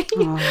me.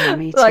 Oh,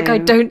 me too.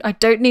 I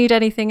don't need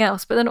anything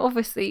else. But then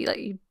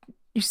obviously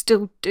you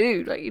still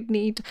do. You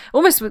need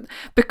almost,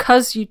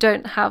 because you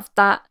don't have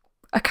that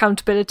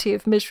accountability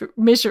of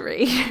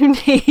misery, you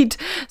need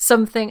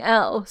something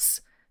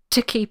else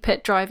to keep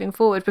it driving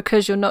forward,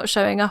 because you're not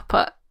showing up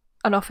at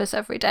an office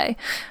every day.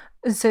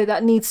 And so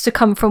that needs to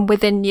come from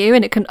within you,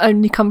 and it can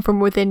only come from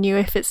within you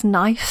if it's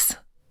nice.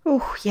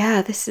 Oh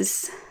yeah, this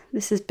is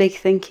big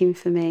thinking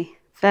for me.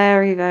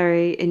 Very,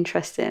 very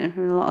interesting.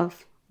 A lot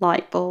of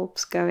light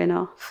bulbs going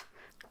off.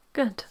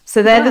 Good.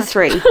 So they're the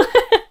three.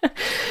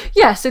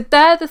 Yeah, so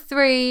they're the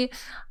three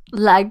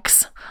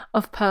legs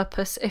of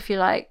purpose, if you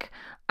like.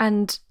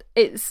 And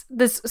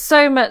there's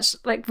so much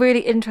really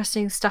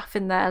interesting stuff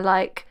in there,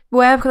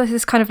 where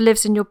this kind of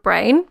lives in your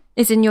brain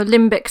is in your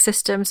limbic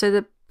system. So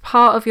the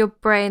part of your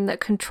brain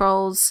that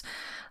controls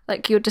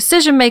your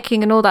decision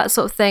making and all that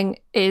sort of thing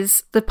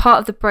is the part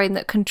of the brain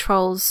that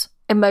controls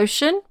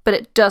emotion, but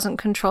it doesn't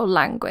control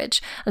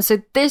language. And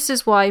so this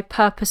is why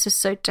purpose is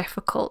so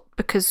difficult,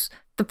 because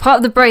the part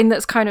of the brain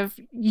that's kind of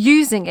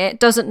using it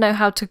doesn't know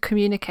how to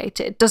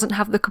communicate it. It doesn't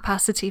have the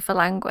capacity for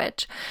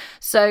language.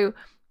 So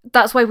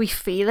that's why we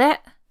feel it.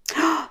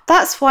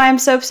 That's why I'm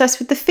so obsessed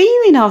with the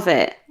feeling of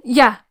it.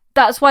 Yeah.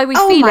 That's why we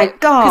Oh feel my it,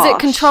 because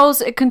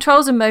gosh. it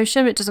controls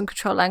emotion. It doesn't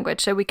control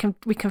language, so we can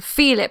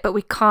feel it, but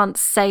we can't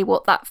say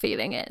what that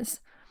feeling is.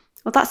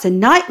 Well, that's a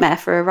nightmare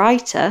for a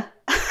writer.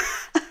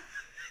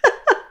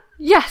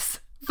 Yes,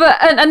 but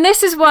and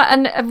this is what,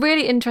 and a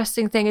really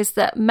interesting thing is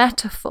that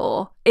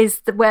metaphor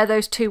is where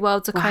those two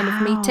worlds are kind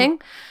of meeting.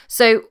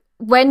 So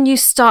when you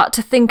start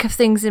to think of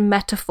things in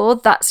metaphor,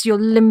 that's your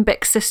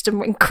limbic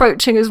system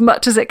encroaching as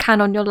much as it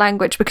can on your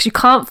language, because you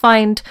can't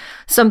find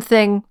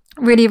something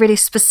really, really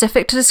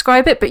specific to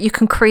describe it, but you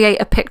can create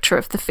a picture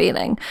of the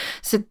feeling.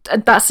 So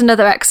that's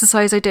another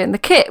exercise I do in the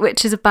kit,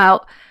 which is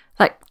about,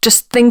 like,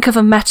 just think of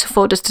a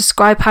metaphor, just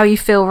describe how you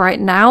feel right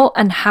now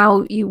and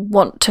how you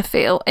want to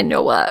feel in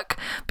your work,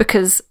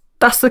 because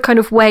that's the kind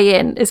of way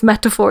in, is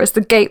metaphor is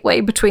the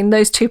gateway between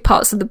those two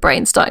parts of the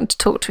brain starting to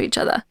talk to each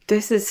other.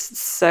 This is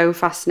so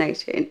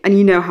fascinating. And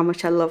you know how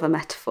much I love a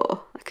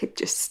metaphor. I could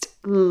just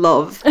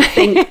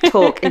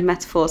talk in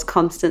metaphors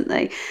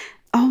constantly.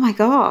 Oh my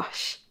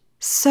gosh.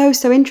 So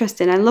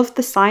interesting. I love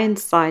the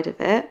science side of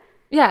it.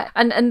 Yeah,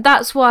 and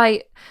that's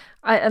why,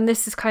 and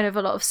this is kind of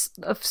a lot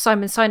of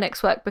Simon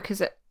Sinek's work,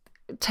 because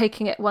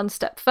taking it one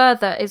step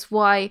further is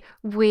why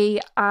we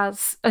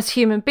as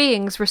human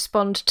beings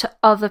respond to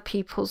other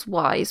people's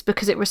whys,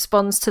 because it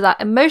responds to that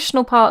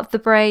emotional part of the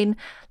brain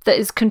that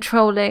is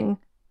controlling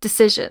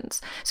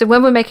decisions. So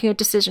when we're making a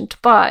decision to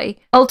buy,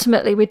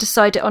 ultimately we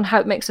decide it on how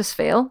it makes us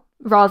feel,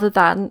 rather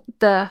than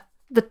the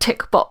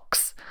tick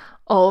box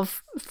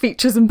of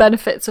features and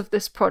benefits of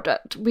this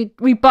product.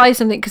 We buy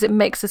something because it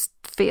makes us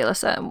feel a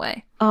certain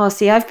way. Oh,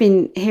 see, I've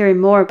been hearing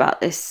more about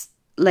this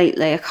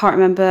lately. I can't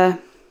remember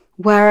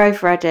where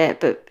I've read it,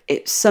 but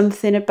it's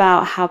something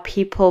about how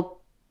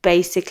people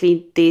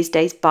basically these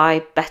days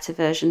buy better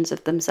versions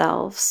of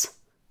themselves.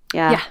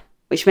 Yeah.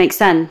 Which makes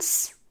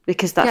sense,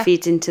 because that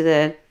feeds into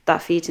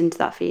that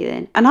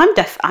feeling. And I'm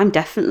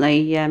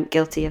definitely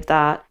guilty of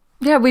that.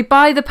 Yeah, we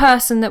buy the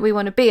person that we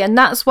want to be, and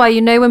that's why,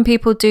 you know, when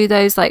people do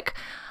those like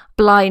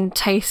blind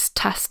taste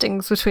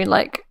testings between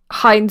like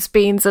Heinz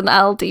beans and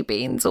Aldi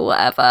beans or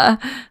whatever,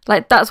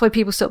 like that's why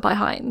people still buy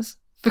Heinz,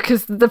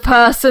 because the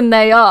person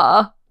they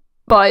are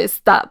buys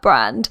that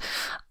brand.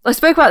 I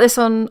spoke about this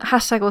on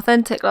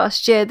 #authentic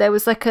last year. There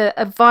was like a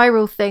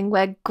viral thing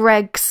where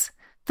Greggs,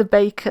 the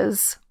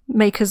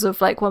makers of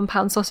like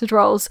 £1 sausage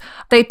rolls,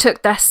 they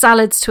took their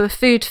salads to a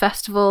food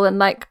festival and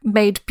like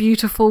made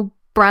beautiful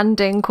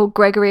branding called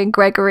Gregory and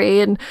Gregory,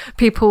 and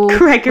people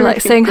were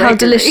like saying how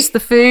delicious the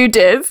food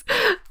is.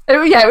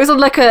 It was on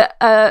like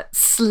a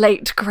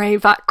slate grey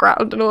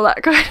background and all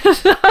that kind of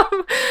stuff.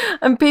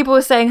 And people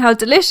were saying how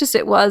delicious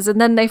it was,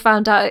 and then they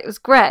found out it was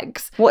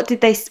Greggs. What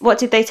did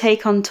they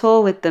take on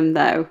tour with them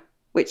though?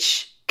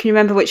 Can you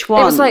remember which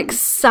one? It was like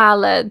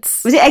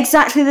salads. Was it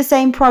exactly the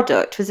same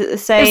product? Was it the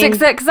same? It was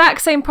the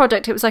exact same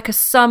product. It was like a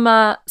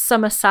summer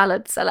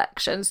salad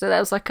selection. So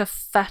there was like a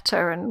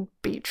feta and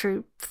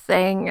beetroot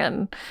thing,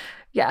 and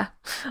yeah.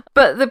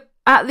 But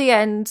at the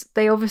end,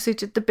 they obviously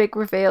did the big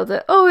reveal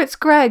that, oh, it's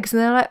Greggs.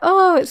 And they're like,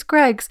 oh, it's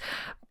Greggs.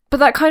 But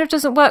that kind of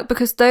doesn't work,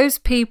 because those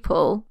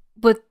people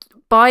were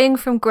buying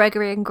from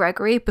Gregory and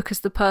Gregory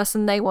because the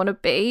person they want to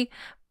be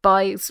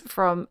buys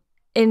from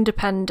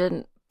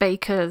independent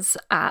bakers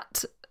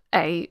at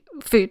a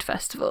food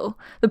festival.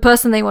 The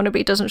person they want to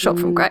be doesn't shop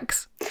from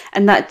Greggs.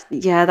 And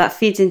that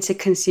feeds into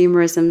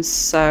consumerism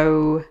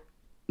so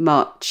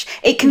much.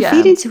 It can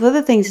feed into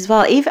other things as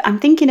well. Even I'm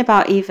thinking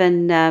about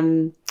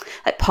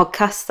like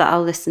podcasts that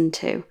I'll listen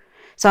to.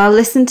 So I'll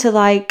listen to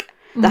like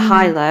the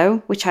High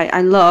Low, which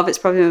I love. It's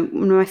probably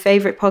one of my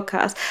favorite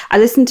podcasts. I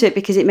listen to it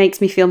because it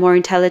makes me feel more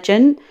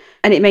intelligent,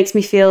 and it makes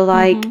me feel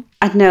like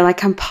I don't know,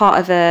 like I'm part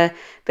of a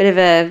bit of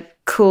a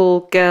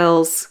cool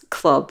girls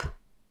club.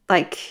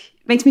 Like,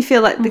 it makes me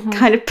feel like the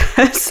kind of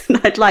person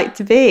I'd like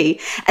to be.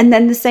 And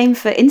then the same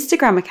for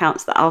Instagram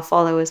accounts that I'll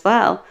follow as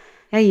well.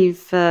 Yeah,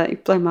 you've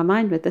blown my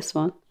mind with this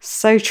one.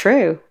 So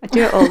true. I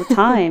do it all the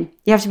time.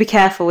 You have to be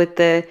careful with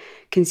the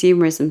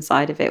consumerism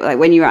side of it, like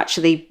when you're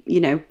actually,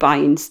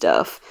 buying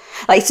stuff.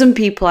 Like some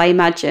people, I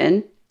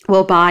imagine,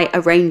 will buy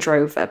a Range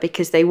Rover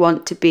because they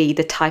want to be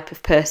the type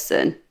of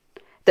person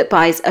that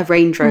buys a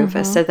Range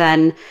Rover. So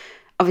then,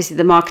 obviously,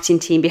 the marketing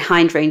team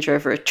behind Range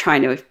Rover are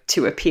trying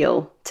to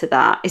appeal to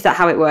that. Is that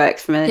how it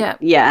works?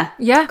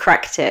 Yeah.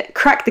 Cracked it.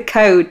 Cracked the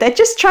code. They're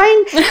just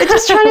trying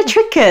to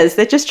trick us.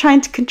 They're just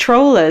trying to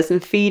control us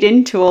and feed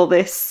into all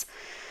this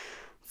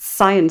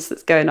science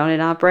that's going on in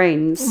our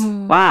brains.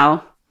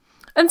 Wow.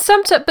 And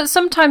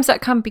sometimes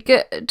that can be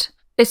good.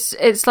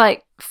 It's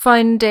like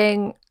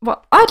finding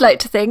what I'd like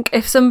to think,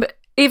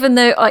 even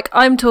though like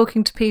I'm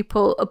talking to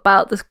people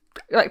about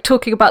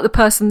talking about the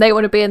person they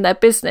want to be in their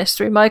business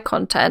through my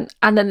content,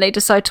 and then they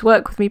decide to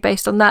work with me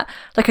based on that.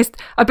 Like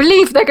I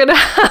believe they're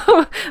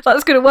gonna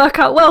that's gonna work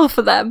out well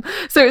for them.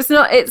 So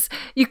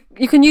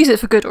you can use it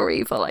for good or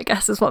evil, I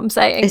guess is what I'm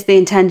saying. It's the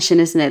intention,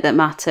 isn't it, that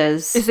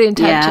matters? It's the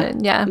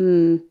intention, yeah.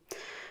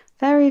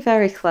 Very,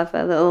 very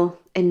clever little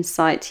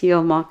insight to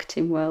your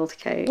marketing world,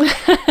 Kate.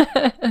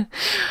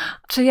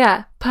 So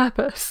yeah,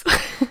 purpose.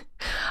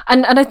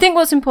 And I think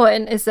what's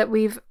important is that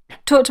we've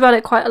talked about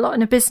it quite a lot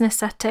in a business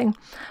setting,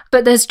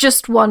 but there's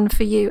just one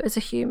for you as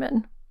a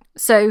human.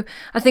 So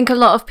I think a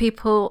lot of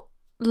people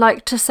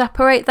like to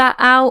separate that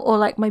out, or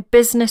like, my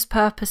business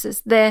purpose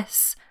is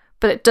this,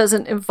 but it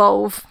doesn't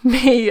involve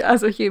me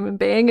as a human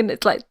being. And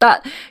it's like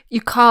that,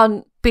 you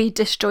can't be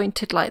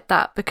disjointed like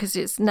that, because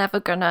it's never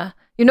gonna,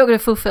 you're not going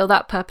to fulfill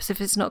that purpose if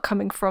it's not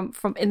coming from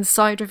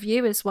inside of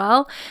you as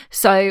well.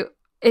 So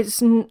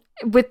it's,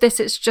 with this,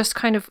 it's just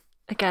kind of,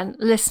 again,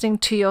 listening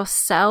to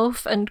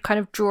yourself and kind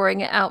of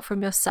drawing it out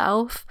from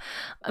yourself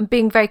and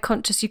being very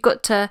conscious. You've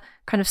got to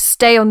kind of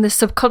stay on the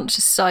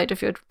subconscious side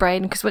of your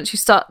brain, because once you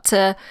start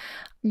to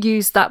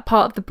use that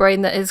part of the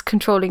brain that is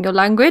controlling your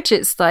language,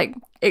 it's like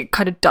it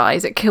kind of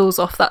dies, it kills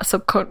off that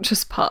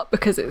subconscious part,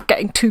 because it's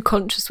getting too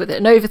conscious with it.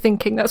 And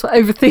overthinking, that's what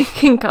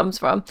overthinking comes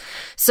from.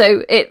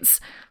 So it's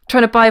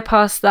trying to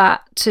bypass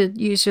that to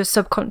use your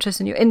subconscious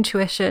and your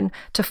intuition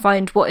to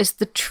find what is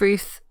the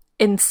truth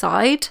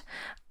inside,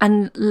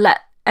 and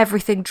let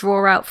everything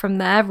draw out from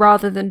there,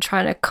 rather than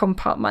trying to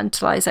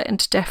compartmentalize it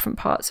into different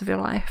parts of your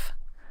life.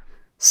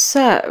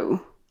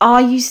 So,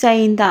 are you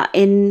saying that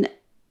in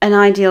an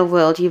ideal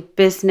world, your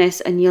business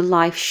and your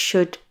life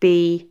should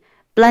be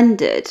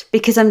blended?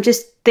 Because I'm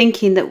just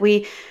thinking that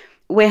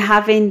we're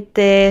having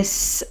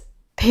this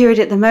period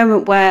at the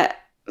moment where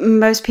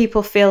most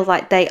people feel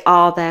like they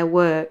are their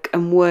work,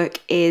 and work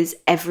is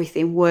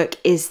everything. Work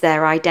is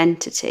their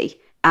identity.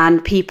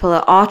 And people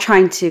are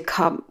trying to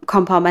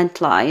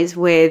compartmentalize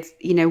with,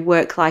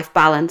 work-life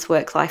balance,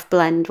 work-life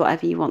blend,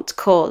 whatever you want to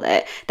call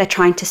it. They're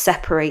trying to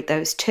separate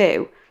those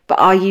two. But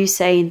are you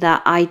saying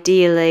that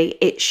ideally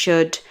it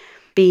should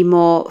be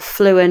more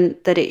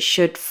fluent, that it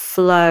should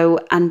flow,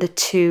 and the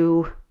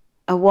two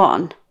are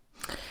one?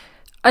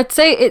 I'd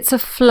say it's a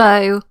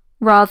flow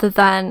rather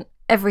than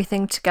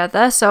everything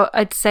together. So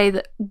I'd say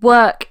that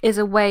work is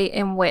a way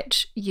in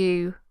which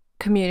you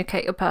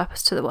communicate your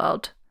purpose to the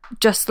world,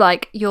 just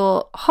like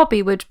your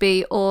hobby would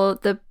be, or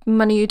the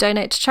money you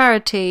donate to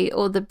charity,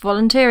 or the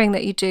volunteering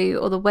that you do,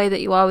 or the way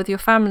that you are with your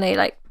family.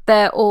 Like,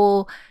 they're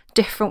all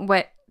different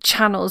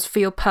channels for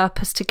your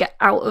purpose to get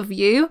out of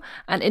you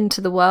and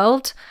into the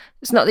world.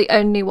 It's not the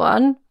only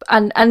one.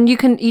 And I'm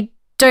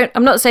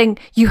not saying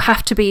you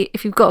have to be,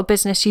 if you've got a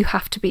business, you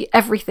have to be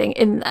everything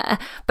in there,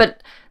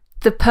 but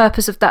the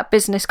purpose of that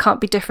business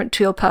can't be different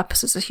to your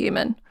purpose as a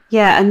human.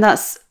 Yeah, and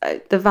that's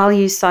the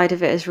values side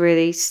of it has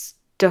really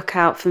stuck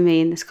out for me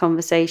in this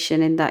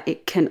conversation, in that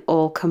it can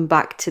all come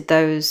back to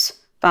those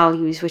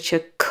values which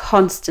are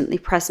constantly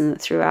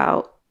present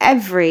throughout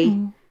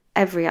every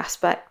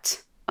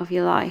aspect of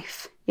your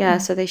life. Yeah,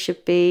 so you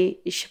should be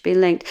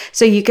linked.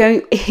 So you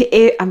go.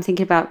 I'm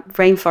thinking about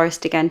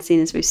rainforest again,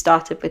 seeing as we've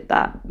started with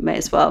that. May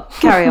as well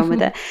carry on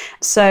with it.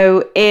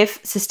 So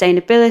if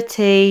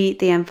sustainability,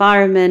 the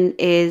environment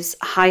is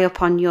high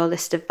up on your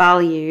list of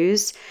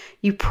values,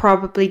 you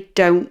probably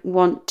don't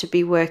want to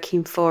be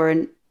working for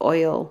an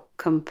oil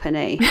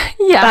company.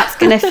 Yeah, that's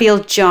going to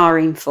feel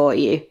jarring for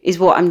you, is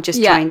what I'm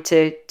just trying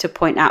to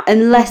point out.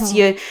 Unless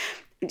you're.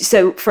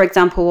 So, for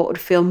example, what would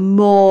feel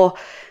more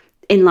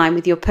in line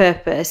with your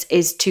purpose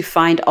is to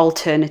find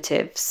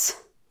alternatives.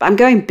 But I'm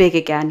going big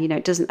again.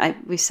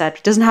 We said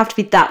it doesn't have to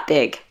be that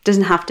big. It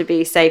doesn't have to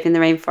be saving the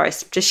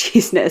rainforest. I'm just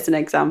using it as an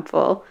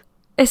example.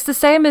 It's the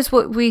same as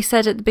what we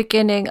said at the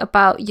beginning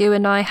about you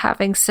and I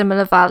having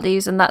similar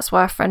values, and that's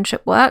why our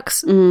friendship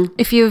works.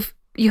 If you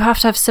have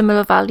to have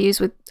similar values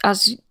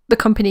as the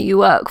company you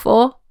work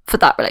for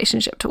that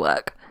relationship to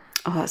work.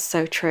 Oh, that's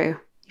so true.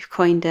 You've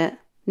coined it.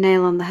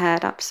 Nail on the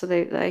head.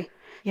 Absolutely.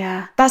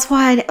 Yeah, that's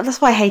why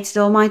I hated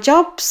all my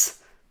jobs,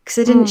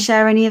 because I didn't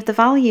share any of the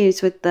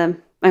values with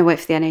them. I work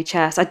for the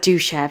NHS. I do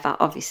share that,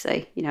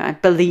 obviously. I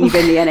believe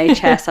in the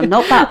NHS. I'm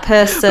not that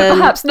person.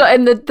 Perhaps not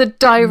in the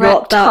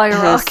direct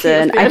hierarchy.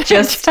 Person.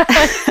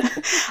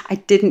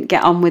 I didn't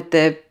get on with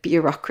the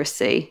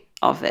bureaucracy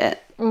of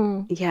it.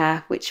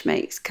 Yeah, which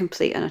makes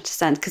complete and utter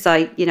sense, because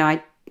I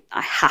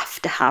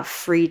have to have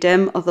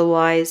freedom,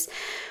 otherwise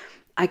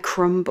I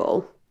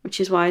crumble. Which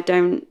is why I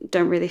don't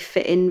really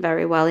fit in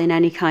very well in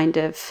any kind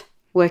of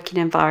working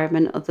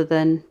environment other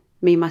than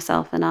me,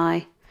 myself, and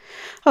I.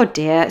 Oh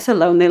dear, it's a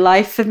lonely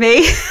life for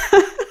me.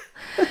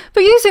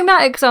 But using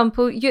that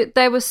example,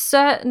 there were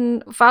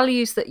certain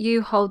values that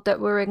you hold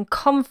that were in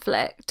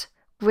conflict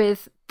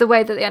with the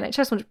way that the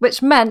NHS wanted,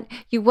 which meant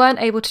you weren't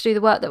able to do the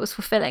work that was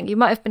fulfilling. You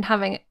might have been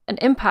having an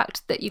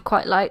impact that you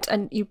quite liked,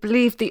 and you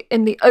believed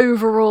in the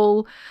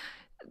overall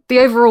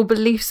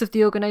beliefs of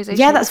the organisation.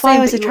 Yeah, that's why I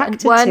was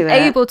attracted to it. You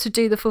weren't able to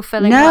do the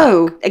fulfilling work.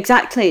 No,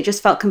 exactly. It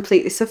just felt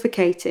completely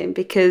suffocating,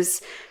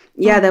 because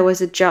there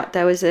was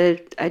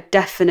a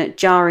definite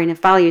jarring of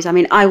values. I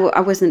mean, I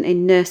wasn't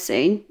in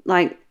nursing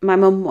like my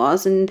mum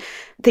was, and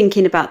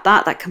thinking about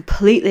that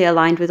completely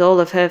aligned with all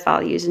of her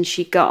values, and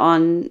she got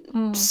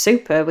on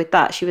super with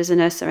that. She was a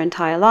nurse her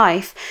entire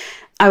life.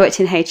 I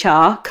worked in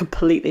HR,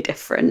 completely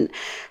different,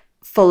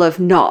 full of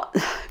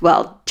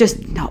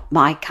just not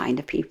my kind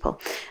of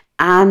people.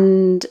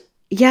 And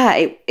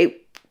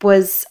it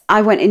was,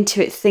 I went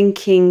into it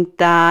thinking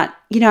that,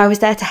 I was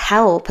there to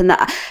help, and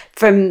that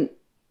from,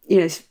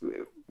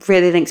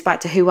 really links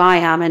back to who I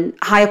am. And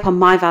high up on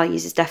my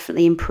values is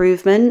definitely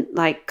improvement,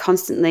 like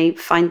constantly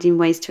finding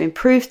ways to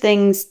improve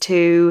things,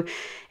 to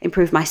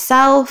improve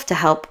myself, to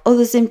help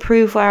others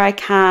improve where I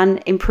can.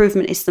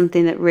 Improvement is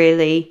something that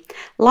really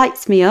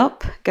lights me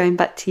up, going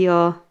back to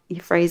your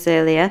phrase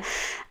earlier.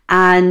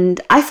 And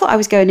I thought I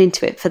was going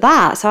into it for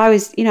that. So I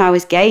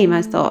was game.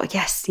 I thought,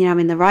 yes, I'm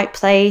in the right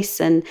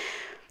place and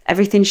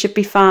everything should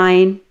be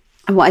fine.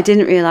 And what I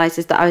didn't realize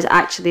is that I was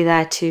actually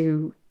there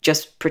to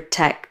just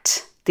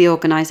protect the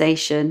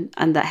organization,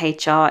 and that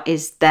HR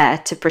is there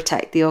to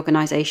protect the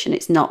organization.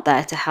 It's not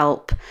there to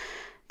help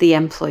the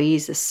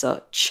employees as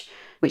such,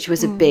 which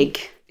was a big,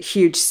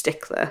 huge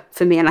stickler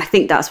for me. And I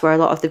think that's where a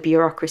lot of the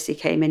bureaucracy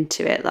came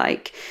into it,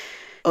 like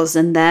us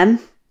and them.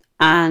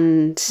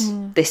 And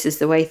this is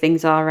the way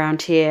things are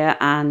around here.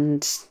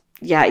 And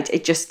yeah,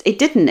 it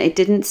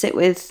didn't sit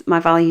with my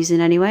values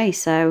in any way.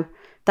 So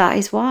that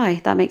is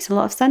why. That makes a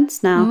lot of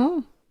sense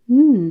now.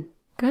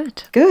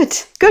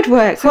 Good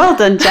work. Well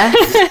done,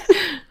 Jess.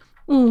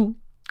 And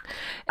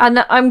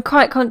I'm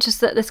quite conscious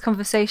that this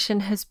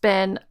conversation has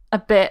been a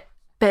bit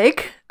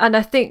big. And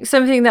I think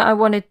something that I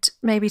wanted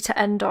maybe to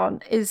end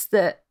on is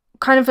that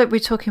kind of like we're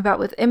talking about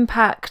with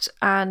impact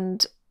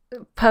and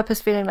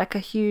purpose feeling like a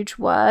huge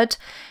word.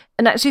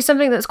 And actually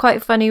something that's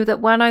quite funny,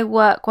 that when I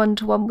work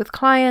one-to-one with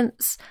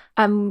clients,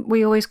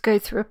 we always go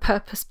through a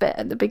purpose bit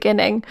at the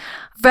beginning.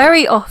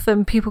 Very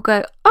often people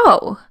go,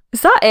 oh,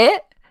 is that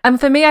it? And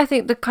for me, I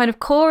think the kind of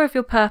core of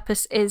your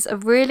purpose is a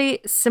really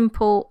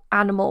simple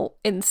animal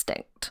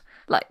instinct,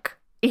 like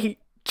eat,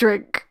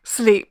 drink,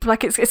 sleep.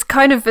 Like it's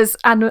kind of as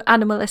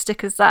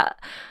animalistic as that.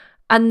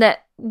 And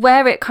that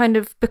where it kind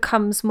of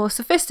becomes more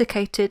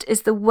sophisticated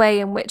is the way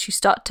in which you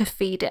start to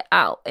feed it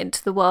out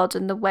into the world,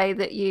 and the way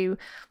that you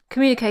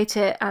communicate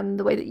it and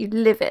the way that you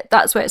live it.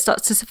 That's where it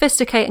starts to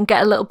sophisticate and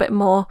get a little bit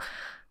more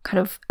kind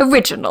of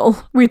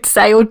original, we'd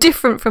say, or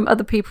different from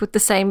other people with the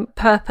same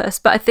purpose.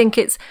 But I think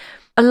it's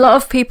a lot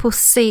of people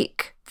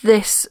seek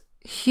this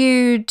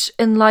huge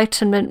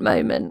enlightenment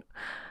moment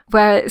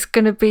where it's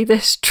going to be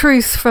this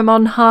truth from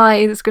on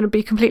high that's going to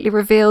be completely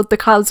revealed, the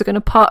clouds are going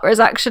to part, whereas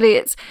actually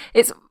it's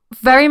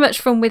very much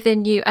from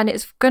within you, and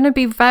it's going to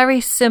be very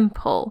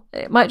simple.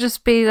 It might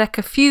just be like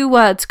a few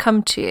words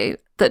come to you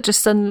that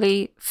just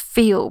suddenly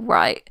feel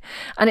right,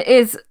 and it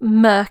is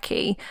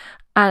murky,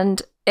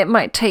 and it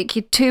might take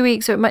you 2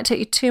 weeks, or it might take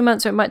you 2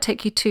 months, or it might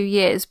take you 2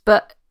 years,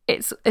 but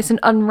it's an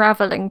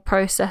unraveling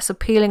process of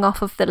peeling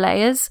off of the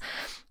layers.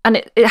 And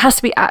it has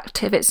to be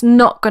active. It's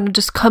not going to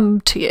just come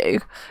to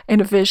you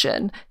in a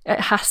vision.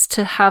 It has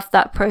to have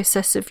that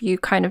process of you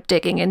kind of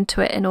digging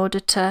into it in order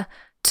to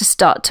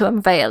start to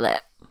unveil it.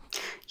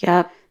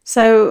 Yeah.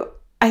 So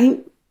I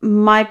think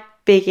my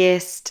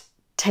biggest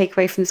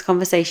takeaway from this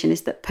conversation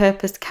is that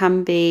purpose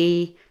can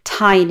be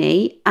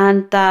tiny,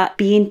 and that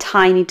being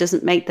tiny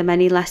doesn't make them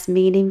any less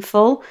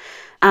meaningful,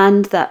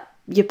 and that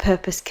your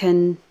purpose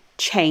can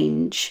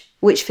change,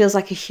 which feels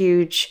like a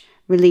huge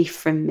relief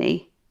from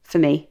me,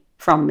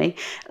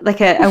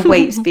 like a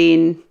weight's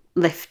being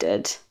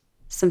lifted,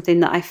 something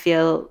that I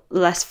feel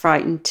less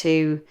frightened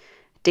to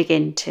dig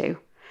into.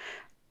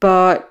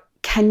 But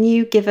can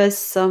you give us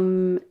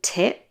some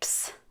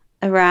tips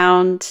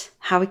around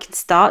how we can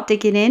start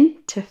digging in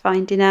to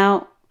finding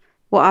out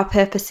what our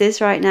purpose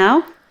is right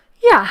now?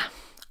 Yeah.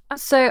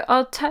 So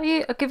I'll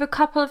give a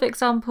couple of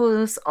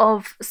examples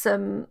of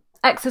some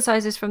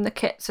exercises from the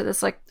kit. So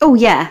there's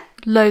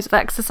loads of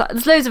exercises.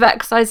 There's loads of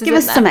exercises. Give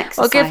us some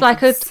exercises.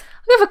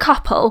 I'll give a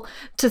couple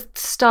to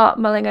start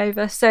mulling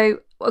over.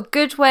 So a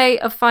good way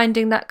of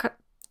finding that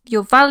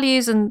your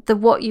values and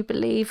what you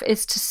believe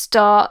is to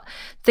start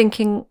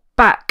thinking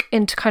back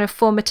into kind of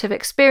formative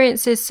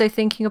experiences. So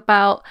thinking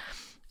about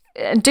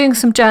and doing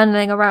some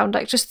journaling around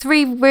like just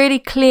 3 really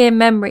clear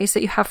memories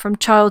that you have from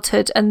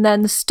childhood, and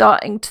then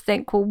starting to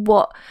think,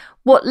 well,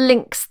 what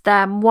links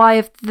them? Why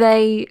have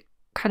they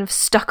kind of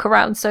stuck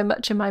around so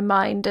much in my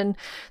mind? And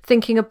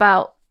thinking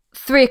about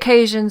 3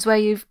 occasions where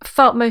you've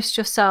felt most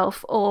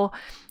yourself, or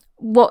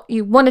what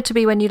you wanted to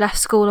be when you left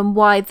school and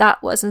why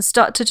that was, and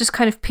start to just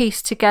kind of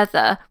piece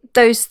together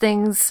those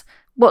things,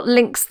 what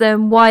links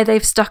them, why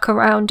they've stuck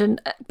around,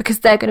 and because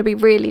they're going to be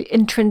really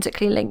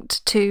intrinsically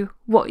linked to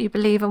what you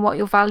believe and what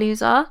your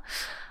values are.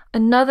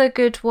 Another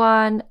good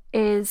one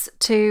is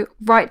to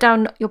write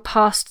down your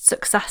past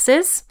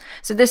successes.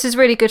 So this is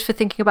really good for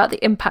thinking about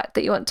the impact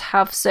that you want to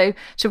have. So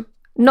to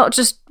not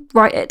just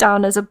write it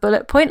down as a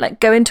bullet point, like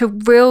go into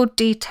real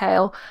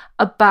detail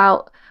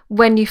about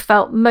when you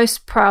felt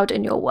most proud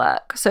in your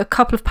work. So a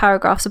couple of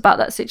paragraphs about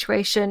that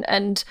situation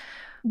and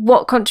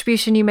what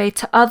contribution you made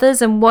to others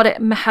and what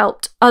it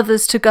helped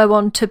others to go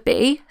on to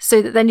be,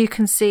 so that then you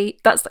can see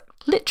that's the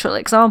literal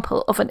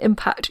example of an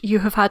impact you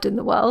have had in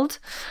the world.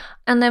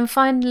 And then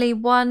finally,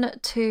 one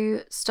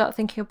to start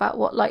thinking about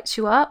what lights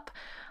you up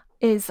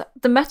is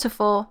the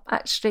metaphor,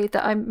 actually,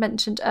 that I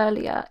mentioned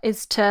earlier,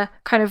 is to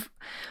kind of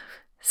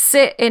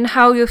sit in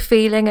how you're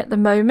feeling at the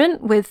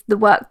moment with the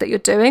work that you're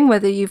doing,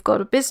 whether you've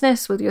got a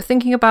business, whether you're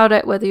thinking about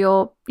it, whether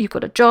you've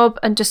got a job,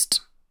 and just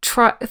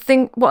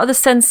think, what are the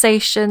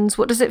sensations?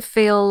 What does it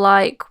feel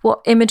like?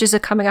 What images are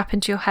coming up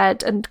into your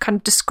head, and kind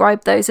of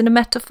describe those in a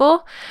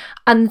metaphor.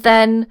 And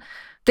then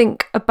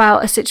think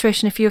about a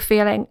situation if you're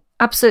feeling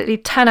absolutely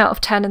 10 out of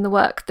 10 in the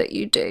work that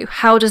you do.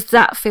 How does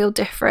that feel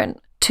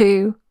different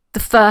to the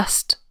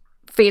first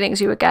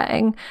feelings you were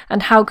getting?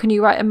 And how can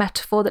you write a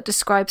metaphor that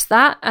describes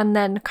that, and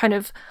then kind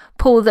of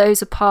pull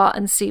those apart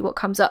and see what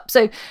comes up?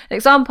 So an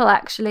example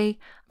actually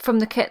from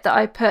the kit that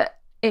I put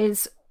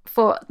is,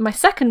 for my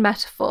second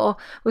metaphor,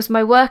 was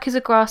my work is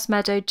a grass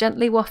meadow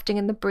gently wafting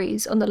in the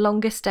breeze on the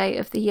longest day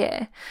of the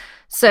year.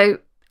 So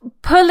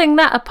pulling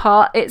that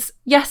apart, it's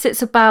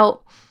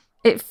about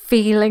it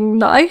feeling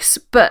nice,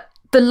 but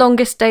the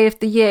longest day of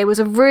the year was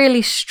a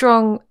really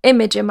strong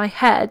image in my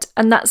head,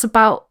 and that's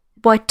about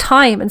why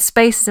time and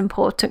space is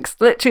important, because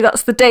literally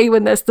that's the day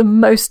when there's the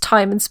most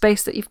time and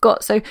space that you've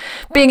got. So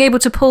being able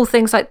to pull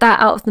things like that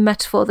out of the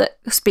metaphor that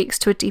speaks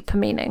to a deeper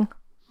meaning.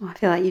 I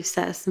feel like you've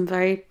set us some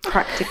very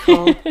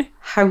practical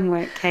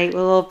homework, Kate.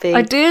 We'll all be...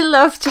 I do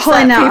love to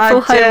pulling set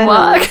out people our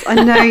homework. journals.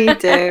 I know you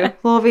do.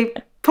 We'll all be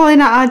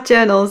pulling out our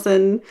journals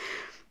and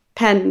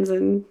pens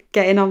and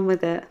getting on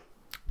with it.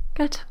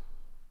 Good.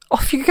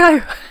 Off you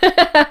go.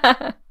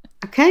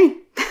 Okay.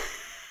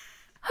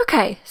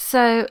 Okay,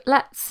 so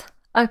let's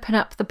open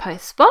up the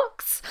post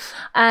box.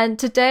 And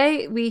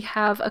today we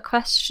have a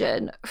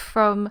question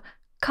from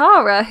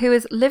Cara, who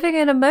is living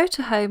in a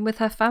motorhome with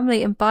her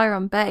family in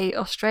Byron Bay,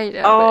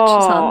 Australia,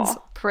 which sounds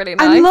pretty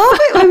nice. I love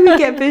it when we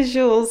get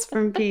visuals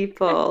from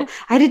people.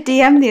 I had a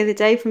DM the other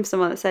day from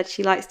someone that said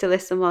she likes to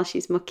listen while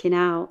she's mucking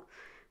out,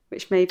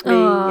 which made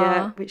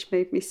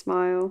me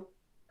smile.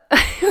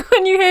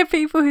 When you hear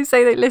people who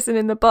say they listen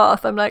in the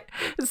bath, I'm like,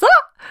 is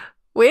that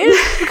weird?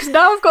 Because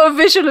now I've got a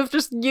visual of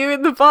just you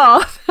in the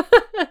bath.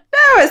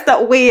 No, it's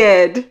not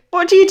weird.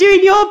 What do you do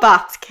in your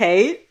bath,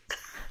 Kate?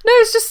 No,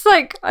 it's just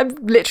like, I'm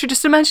literally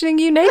just imagining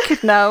you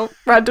naked now,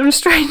 random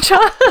stranger.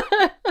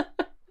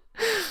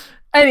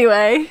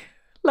 Anyway,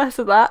 less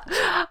of that.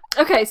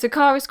 Okay, so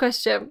Cara's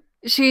question.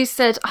 She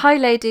said, "Hi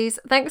ladies,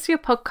 thanks for your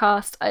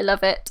podcast. I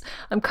love it.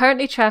 I'm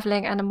currently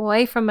travelling and I'm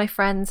away from my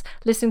friends.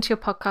 Listening to your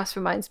podcast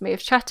reminds me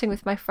of chatting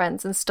with my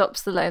friends and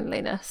stops the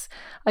loneliness.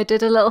 I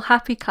did a little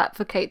happy clap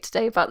for Kate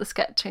today about the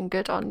sketching.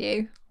 Good on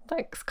you."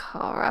 Thanks,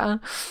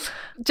 Cara.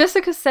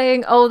 Jessica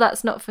saying, "Oh,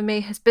 that's not for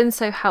me," has been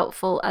so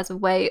helpful as a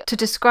way to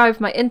describe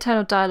my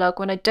internal dialogue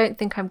when I don't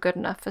think I'm good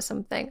enough for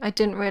something. I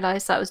didn't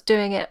realise that I was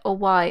doing it or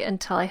why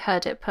until I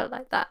heard it put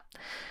like that.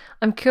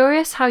 I'm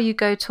curious how you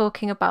go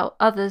talking about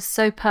others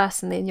so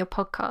personally in your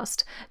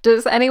podcast.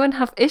 Does anyone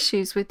have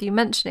issues with you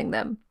mentioning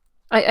them?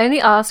 I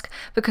only ask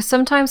because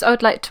sometimes I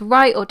would like to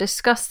write or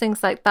discuss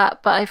things like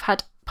that, but I've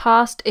had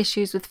past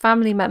issues with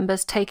family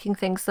members taking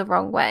things the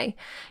wrong way.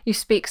 You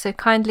speak so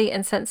kindly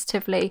and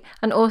sensitively,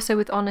 and also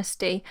with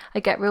honesty.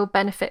 I get real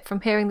benefit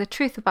from hearing the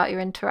truth about your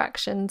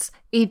interactions,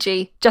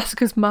 e.g.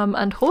 Jessica's mum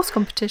and horse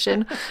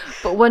competition,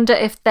 but wonder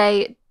if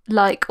they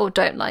like or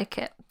don't like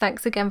it.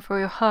 Thanks again for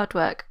your hard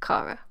work,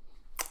 Cara.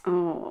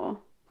 Oh,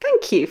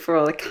 thank you for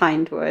all the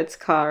kind words,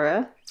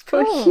 Cara. It's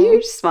put a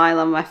huge smile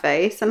on my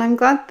face, and I'm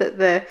glad that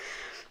the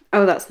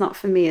 "oh, that's not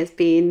for me" has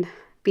been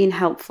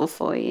helpful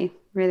for you.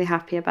 Really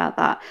happy about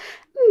that.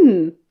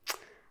 I'm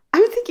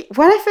thinking,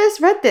 when I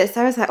first read this,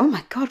 I was like, oh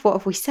my God, what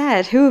have we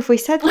said? Who have we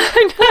said?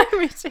 I know,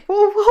 me too.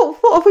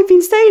 What have we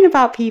been saying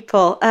about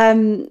people?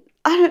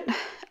 I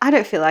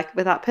don't feel like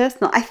we're that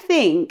personal. I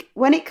think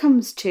when it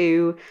comes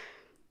to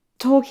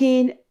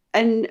talking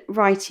and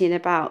writing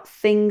about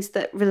things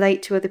that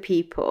relate to other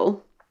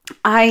people,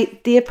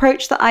 the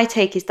approach that I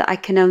take is that I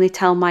can only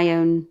tell my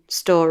own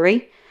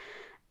story,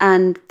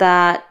 and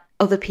that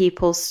other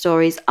people's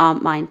stories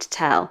aren't mine to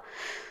tell.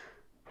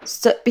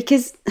 So,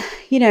 because,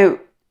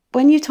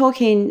 when you're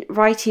talking,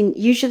 writing,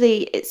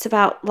 usually it's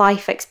about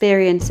life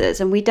experiences,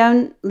 and we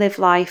don't live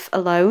life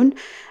alone.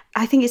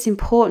 I think it's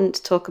important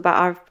to talk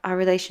about our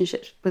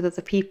relationships with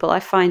other people. I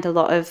find a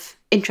lot of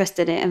interest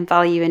in it and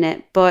value in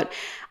it, but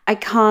I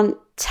can't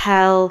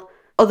tell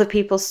other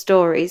people's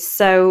stories.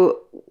 So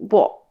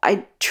what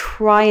I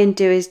try and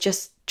do is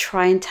just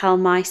try and tell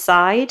my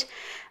side.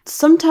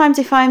 Sometimes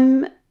if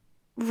I'm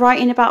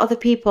writing about other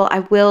people, I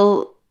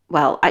will...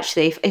 Well,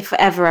 actually, if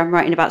ever I'm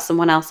writing about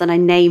someone else and I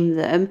name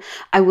them,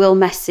 I will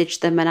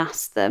message them and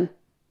ask them.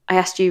 I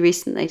asked you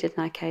recently,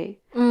 didn't I,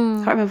 Kate? I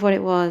can't remember what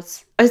it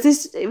was.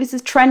 It was a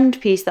trend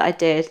piece that I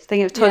did. I think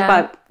it was talking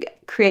about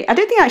create. I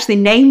don't think I actually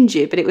named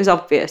you, but it was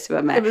obvious who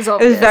I meant. It was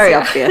very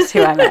obvious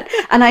who I meant.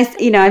 And I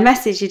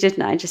messaged you,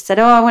 didn't I? I just said,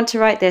 "Oh, I want to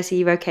write this. Are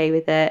you okay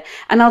with it?"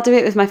 And I'll do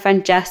it with my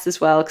friend Jess as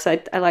well, because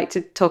I like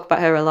to talk about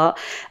her a lot.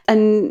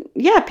 And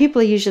yeah,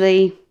 people are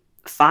usually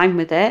fine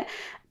with it.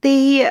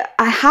 I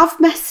have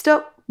messed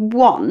up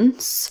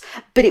once,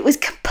 but it was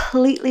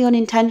completely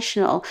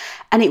unintentional.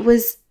 And it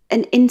was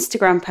an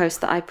Instagram post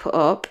that I put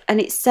up,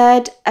 and it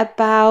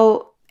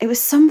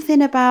was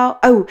something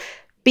about,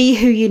 be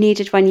who you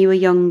needed when you were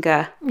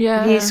younger.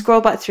 Yeah. If you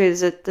scroll back through,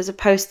 there's a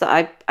post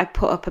that I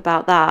put up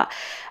about that.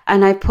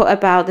 And I put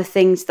about the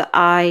things that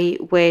I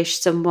wish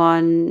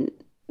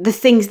the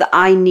things that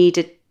I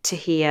needed to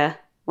hear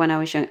when I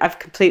was young. I've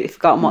completely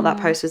forgotten what that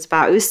post was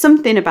about. It was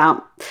something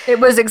about... It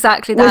was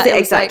exactly that. Was it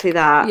exactly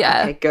that?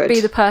 Yeah. Okay, good.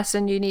 Be the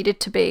person you needed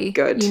to be.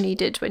 Good. You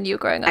needed when you were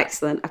growing up.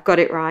 Excellent. I've got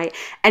it right.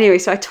 Anyway,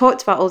 so I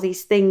talked about all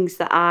these things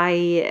that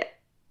I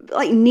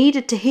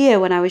needed to hear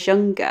when I was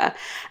younger.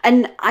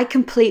 And I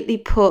completely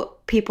put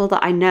people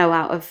that I know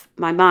out of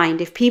my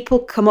mind. If people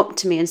come up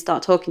to me and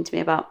start talking to me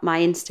about my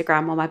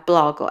Instagram or my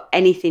blog or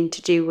anything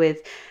to do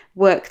with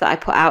work that I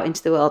put out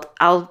into the world,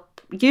 I'll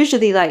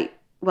usually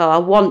I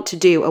want to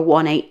do a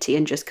 180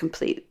 and just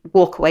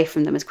walk away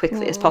from them as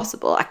quickly as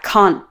possible. I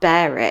can't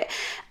bear it.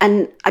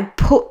 And I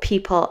put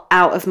people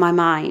out of my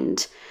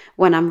mind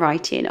when I'm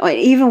writing, or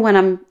even when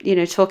I'm,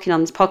 talking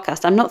on this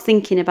podcast. I'm not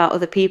thinking about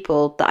other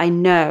people that I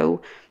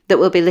know that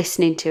will be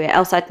listening to it,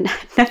 else I'd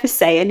never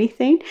say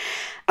anything.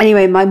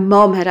 Anyway, my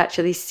mom had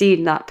actually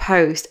seen that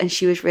post and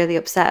she was really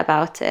upset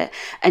about it.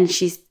 And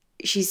she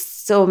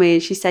saw me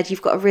and she said,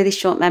 "You've got a really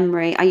short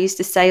memory. I used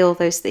to say all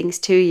those things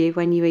to you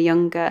when you were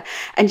younger."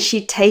 And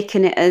she'd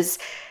taken it as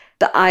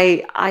that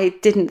I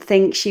didn't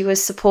think she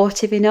was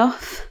supportive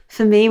enough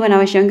for me when I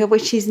was younger,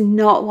 which is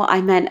not what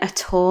I meant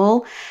at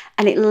all.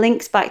 And it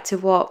links back to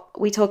what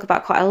we talk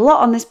about quite a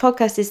lot on this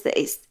podcast, is that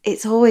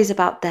it's always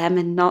about them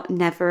and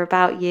never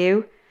about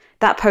you.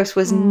 That post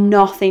was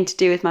nothing to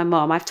do with my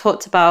mom. I've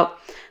talked about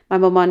my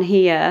mom on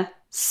here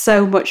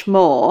so much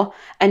more,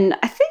 and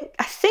I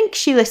think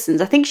she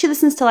listens. I think she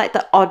listens to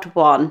the odd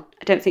one.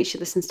 I don't think she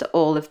listens to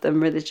all of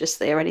them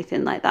religiously or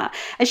anything like that.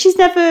 And she's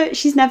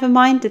never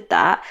minded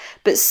that.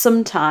 But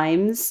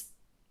sometimes,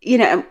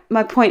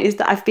 my point is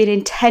that I've been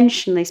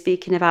intentionally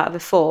speaking about her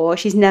before.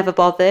 She's never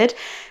bothered.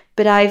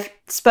 But I've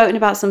spoken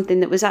about something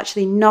that was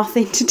actually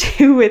nothing to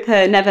do with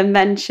her, never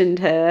mentioned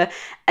her,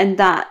 and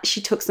that she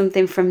took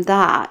something from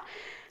that.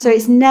 So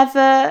it's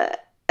never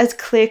as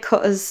clear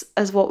cut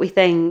as what we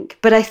think.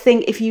 But I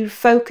think if you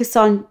focus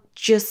on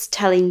just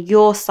telling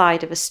your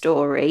side of a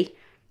story,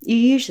 you're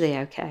usually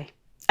okay.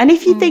 And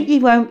if you think you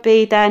won't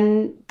be,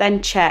 then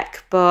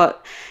check.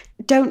 But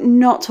don't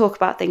not talk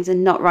about things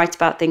and not write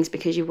about things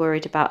because you're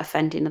worried about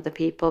offending other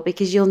people,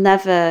 because you'll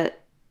never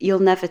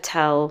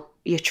tell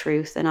your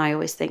truth. And I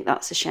always think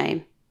that's a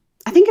shame.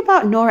 I think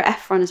about Nora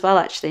Ephron as well,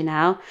 actually,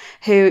 now,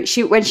 when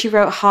she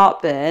wrote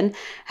Heartburn,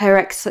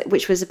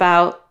 which was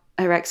about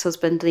her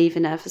ex-husband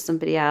leaving her for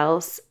somebody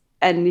else,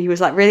 and he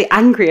was really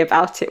angry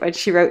about it when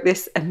she wrote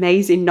this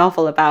amazing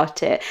novel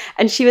about it.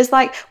 And she was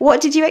like,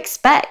 "What did you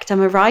expect?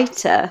 I'm a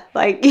writer."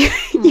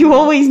 You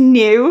always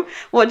knew.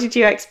 What did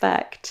you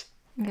expect?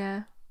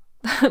 Yeah.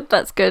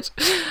 That's good.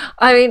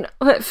 I mean,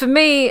 for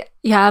me,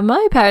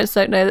 my parents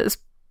don't know that this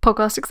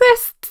podcast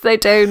exists. They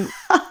don't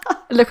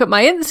look at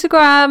my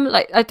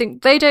Instagram. I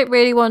think they don't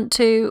really want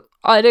to.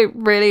 I don't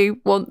really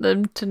want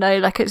them to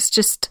know. It's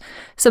just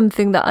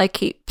something that I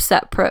keep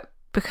separate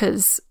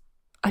because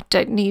I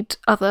don't need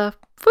other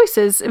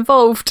voices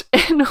involved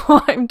in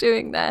what I'm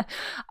doing there.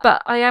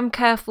 But I am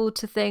careful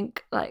to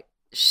think,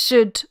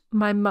 should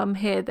my mum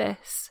hear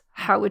this,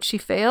 how would she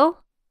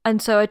feel?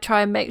 And so I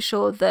try and make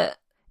sure that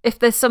if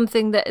there's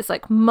something that is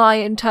my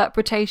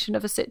interpretation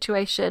of a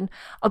situation,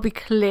 I'll be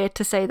clear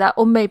to say that,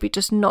 or maybe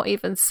just not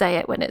even say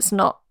it when it's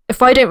not.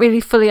 If I don't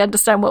really fully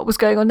understand what was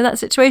going on in that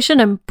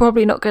situation, I'm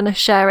probably not going to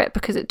share it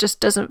because it just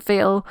doesn't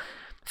feel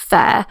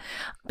fair.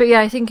 But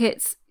I think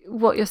it's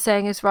what you're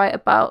saying is right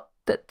about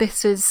that.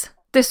 This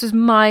was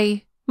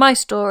my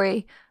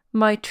story,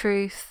 my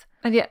truth.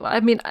 And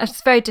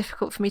it's very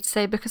difficult for me to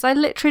say because I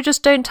literally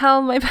just don't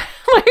tell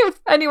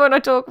anyone I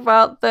talk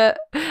about that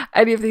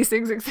any of these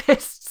things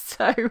exist.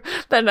 So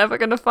they're never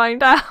going to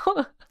find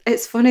out.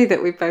 It's funny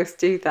that we both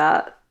do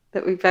that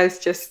we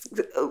both just,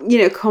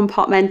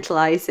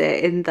 compartmentalize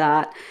it in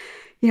that,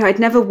 I'd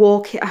never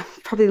I'm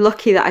probably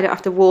lucky that I don't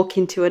have to walk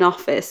into an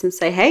office and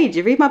say, "Hey, did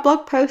you read my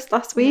blog post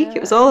last week? Yeah. It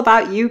was all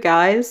about you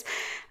guys."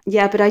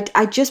 Yeah, but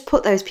I just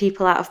put those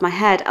people out of my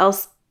head,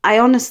 else I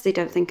honestly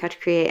don't think I'd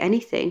create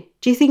anything.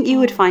 Do you think you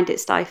would find it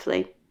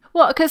stifling?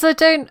 Well, because I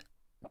don't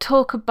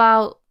talk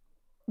about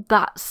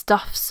that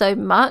stuff so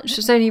much.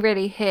 It's only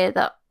really here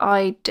that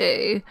I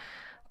do.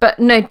 But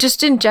no,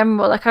 just in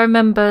general, I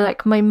remember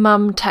my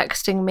mum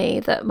texting me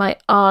that my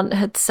aunt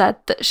had said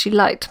that she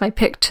liked my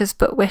pictures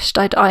but wished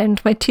I'd ironed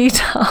my tea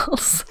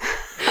towels.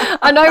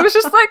 And I was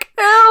just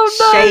 "Oh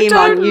no, shame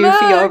on you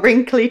for your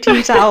wrinkly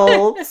tea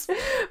towels."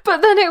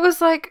 But then it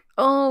was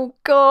oh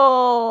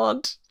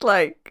God,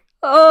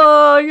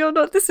 oh, you're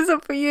not, this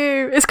isn't for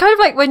you. It's kind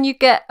of when you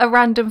get a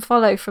random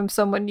follow from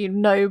someone you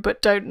know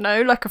but don't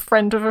know, a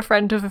friend of a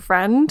friend of a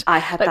friend. I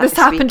had that this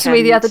happened weekend. To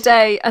me the other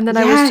day, and then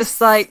I was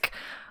just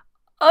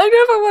I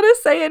never want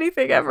to say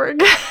anything ever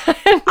again.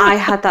 I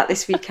had that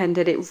this weekend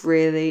and it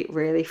really,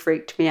 really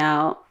freaked me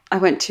out. I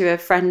went to a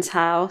friend's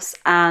house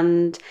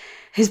and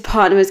his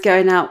partner was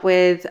going out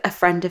with a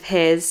friend of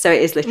his. So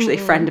it is literally a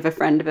friend of a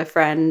friend of a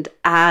friend.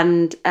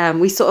 And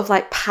we sort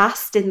of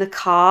passed in the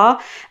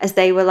car as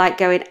they were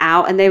going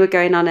out, and they were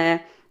going on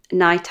a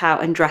night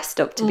out and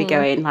dressed up to be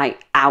going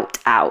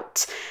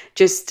out.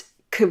 Just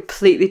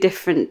completely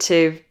different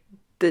to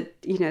the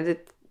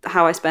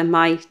how I spend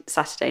my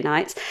Saturday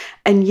nights.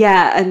 And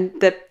yeah, and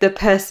the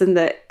person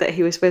that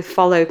he was with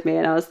followed me,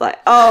 and I was like,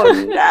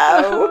 oh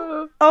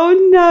no,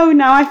 oh no,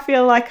 now I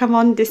feel like I'm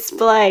on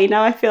display.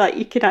 Now I feel like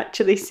you can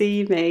actually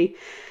see me.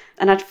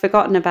 And I'd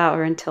forgotten about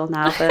her until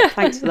now, but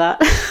thanks for that.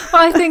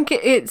 Well, I think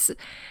it's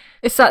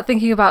that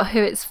thinking about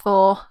who it's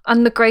for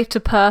and the greater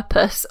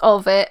purpose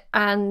of it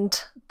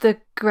and the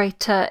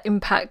greater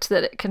impact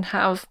that it can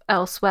have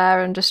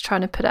elsewhere, and just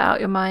trying to put it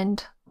out your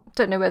mind.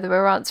 Don't know whether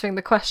we're answering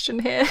the question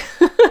here.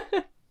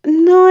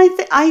 No,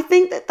 I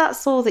think that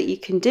that's all that you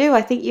can do.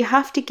 I think you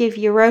have to give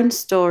your own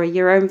story,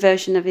 your own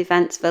version of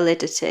events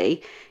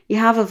validity. You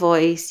have a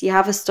voice, you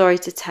have a story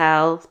to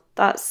tell.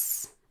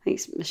 That's, I think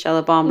it's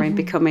Michelle Obama in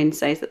Becoming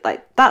says that,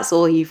 like, that's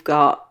all you've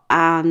got.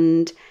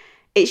 And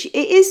it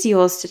is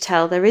yours to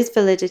tell. There is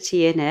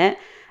validity in it.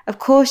 Of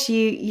course,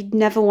 you'd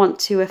never want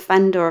to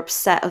offend or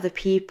upset other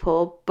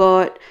people,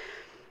 but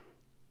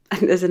I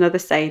think there's another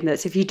saying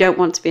that's, if you don't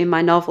want to be in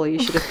my novel, you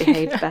should have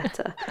behaved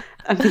better.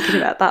 I'm thinking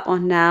about that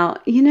one now.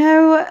 You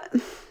know,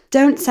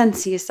 don't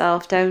censor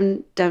yourself.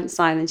 Don't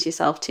silence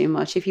yourself too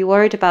much. If you're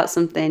worried about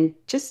something,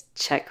 just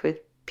check with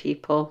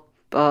people.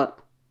 But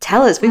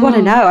tell us. We want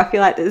to know. I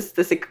feel like there's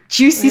a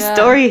juicy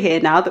story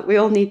here now that we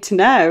all need to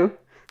know.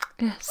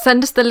 Yeah.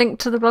 Send us the link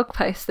to the blog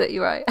post that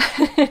you write.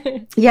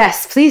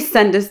 Yes, please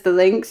send us the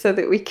link so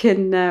that we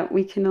can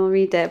all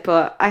read it.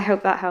 But I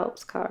hope that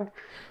helps, Cara.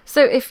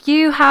 So if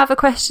you have a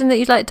question that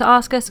you'd like to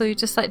ask us, or you'd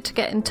just like to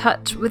get in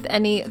touch with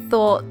any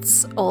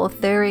thoughts or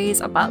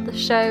theories about the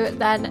show,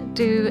 then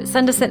do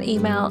send us an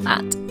email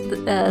at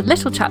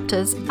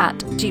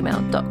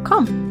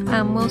littlechapters@gmail.com,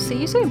 and we'll see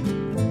you soon.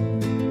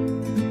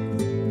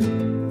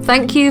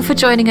 Thank you for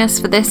joining us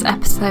for this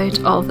episode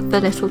of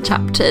The Little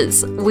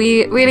Chapters.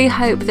 We really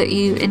hope that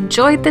you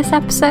enjoyed this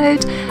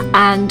episode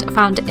and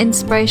found it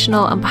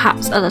inspirational and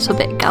perhaps a little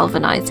bit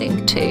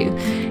galvanising too.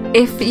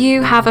 If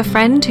you have a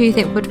friend who you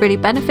think would really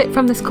benefit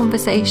from this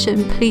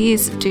conversation,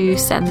 please do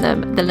send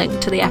them the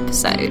link to the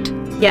episode.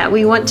 Yeah,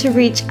 we want to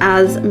reach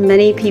as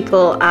many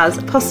people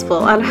as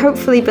possible and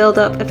hopefully build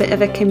up a bit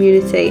of a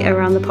community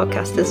around the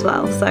podcast as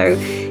well. So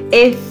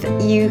if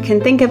you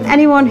can think of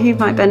anyone who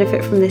might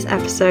benefit from this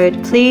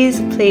episode, please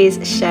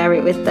share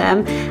it with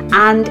them.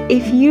 And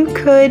if you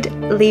could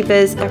leave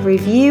us a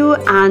review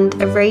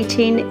and a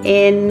rating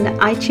in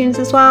iTunes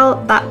as well,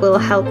 that will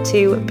help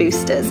to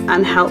boost us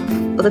and help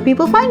other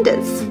people find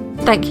us.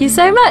 Thank you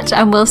so much,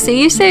 and we'll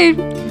see you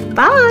soon.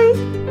 Bye.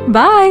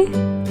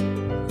 Bye.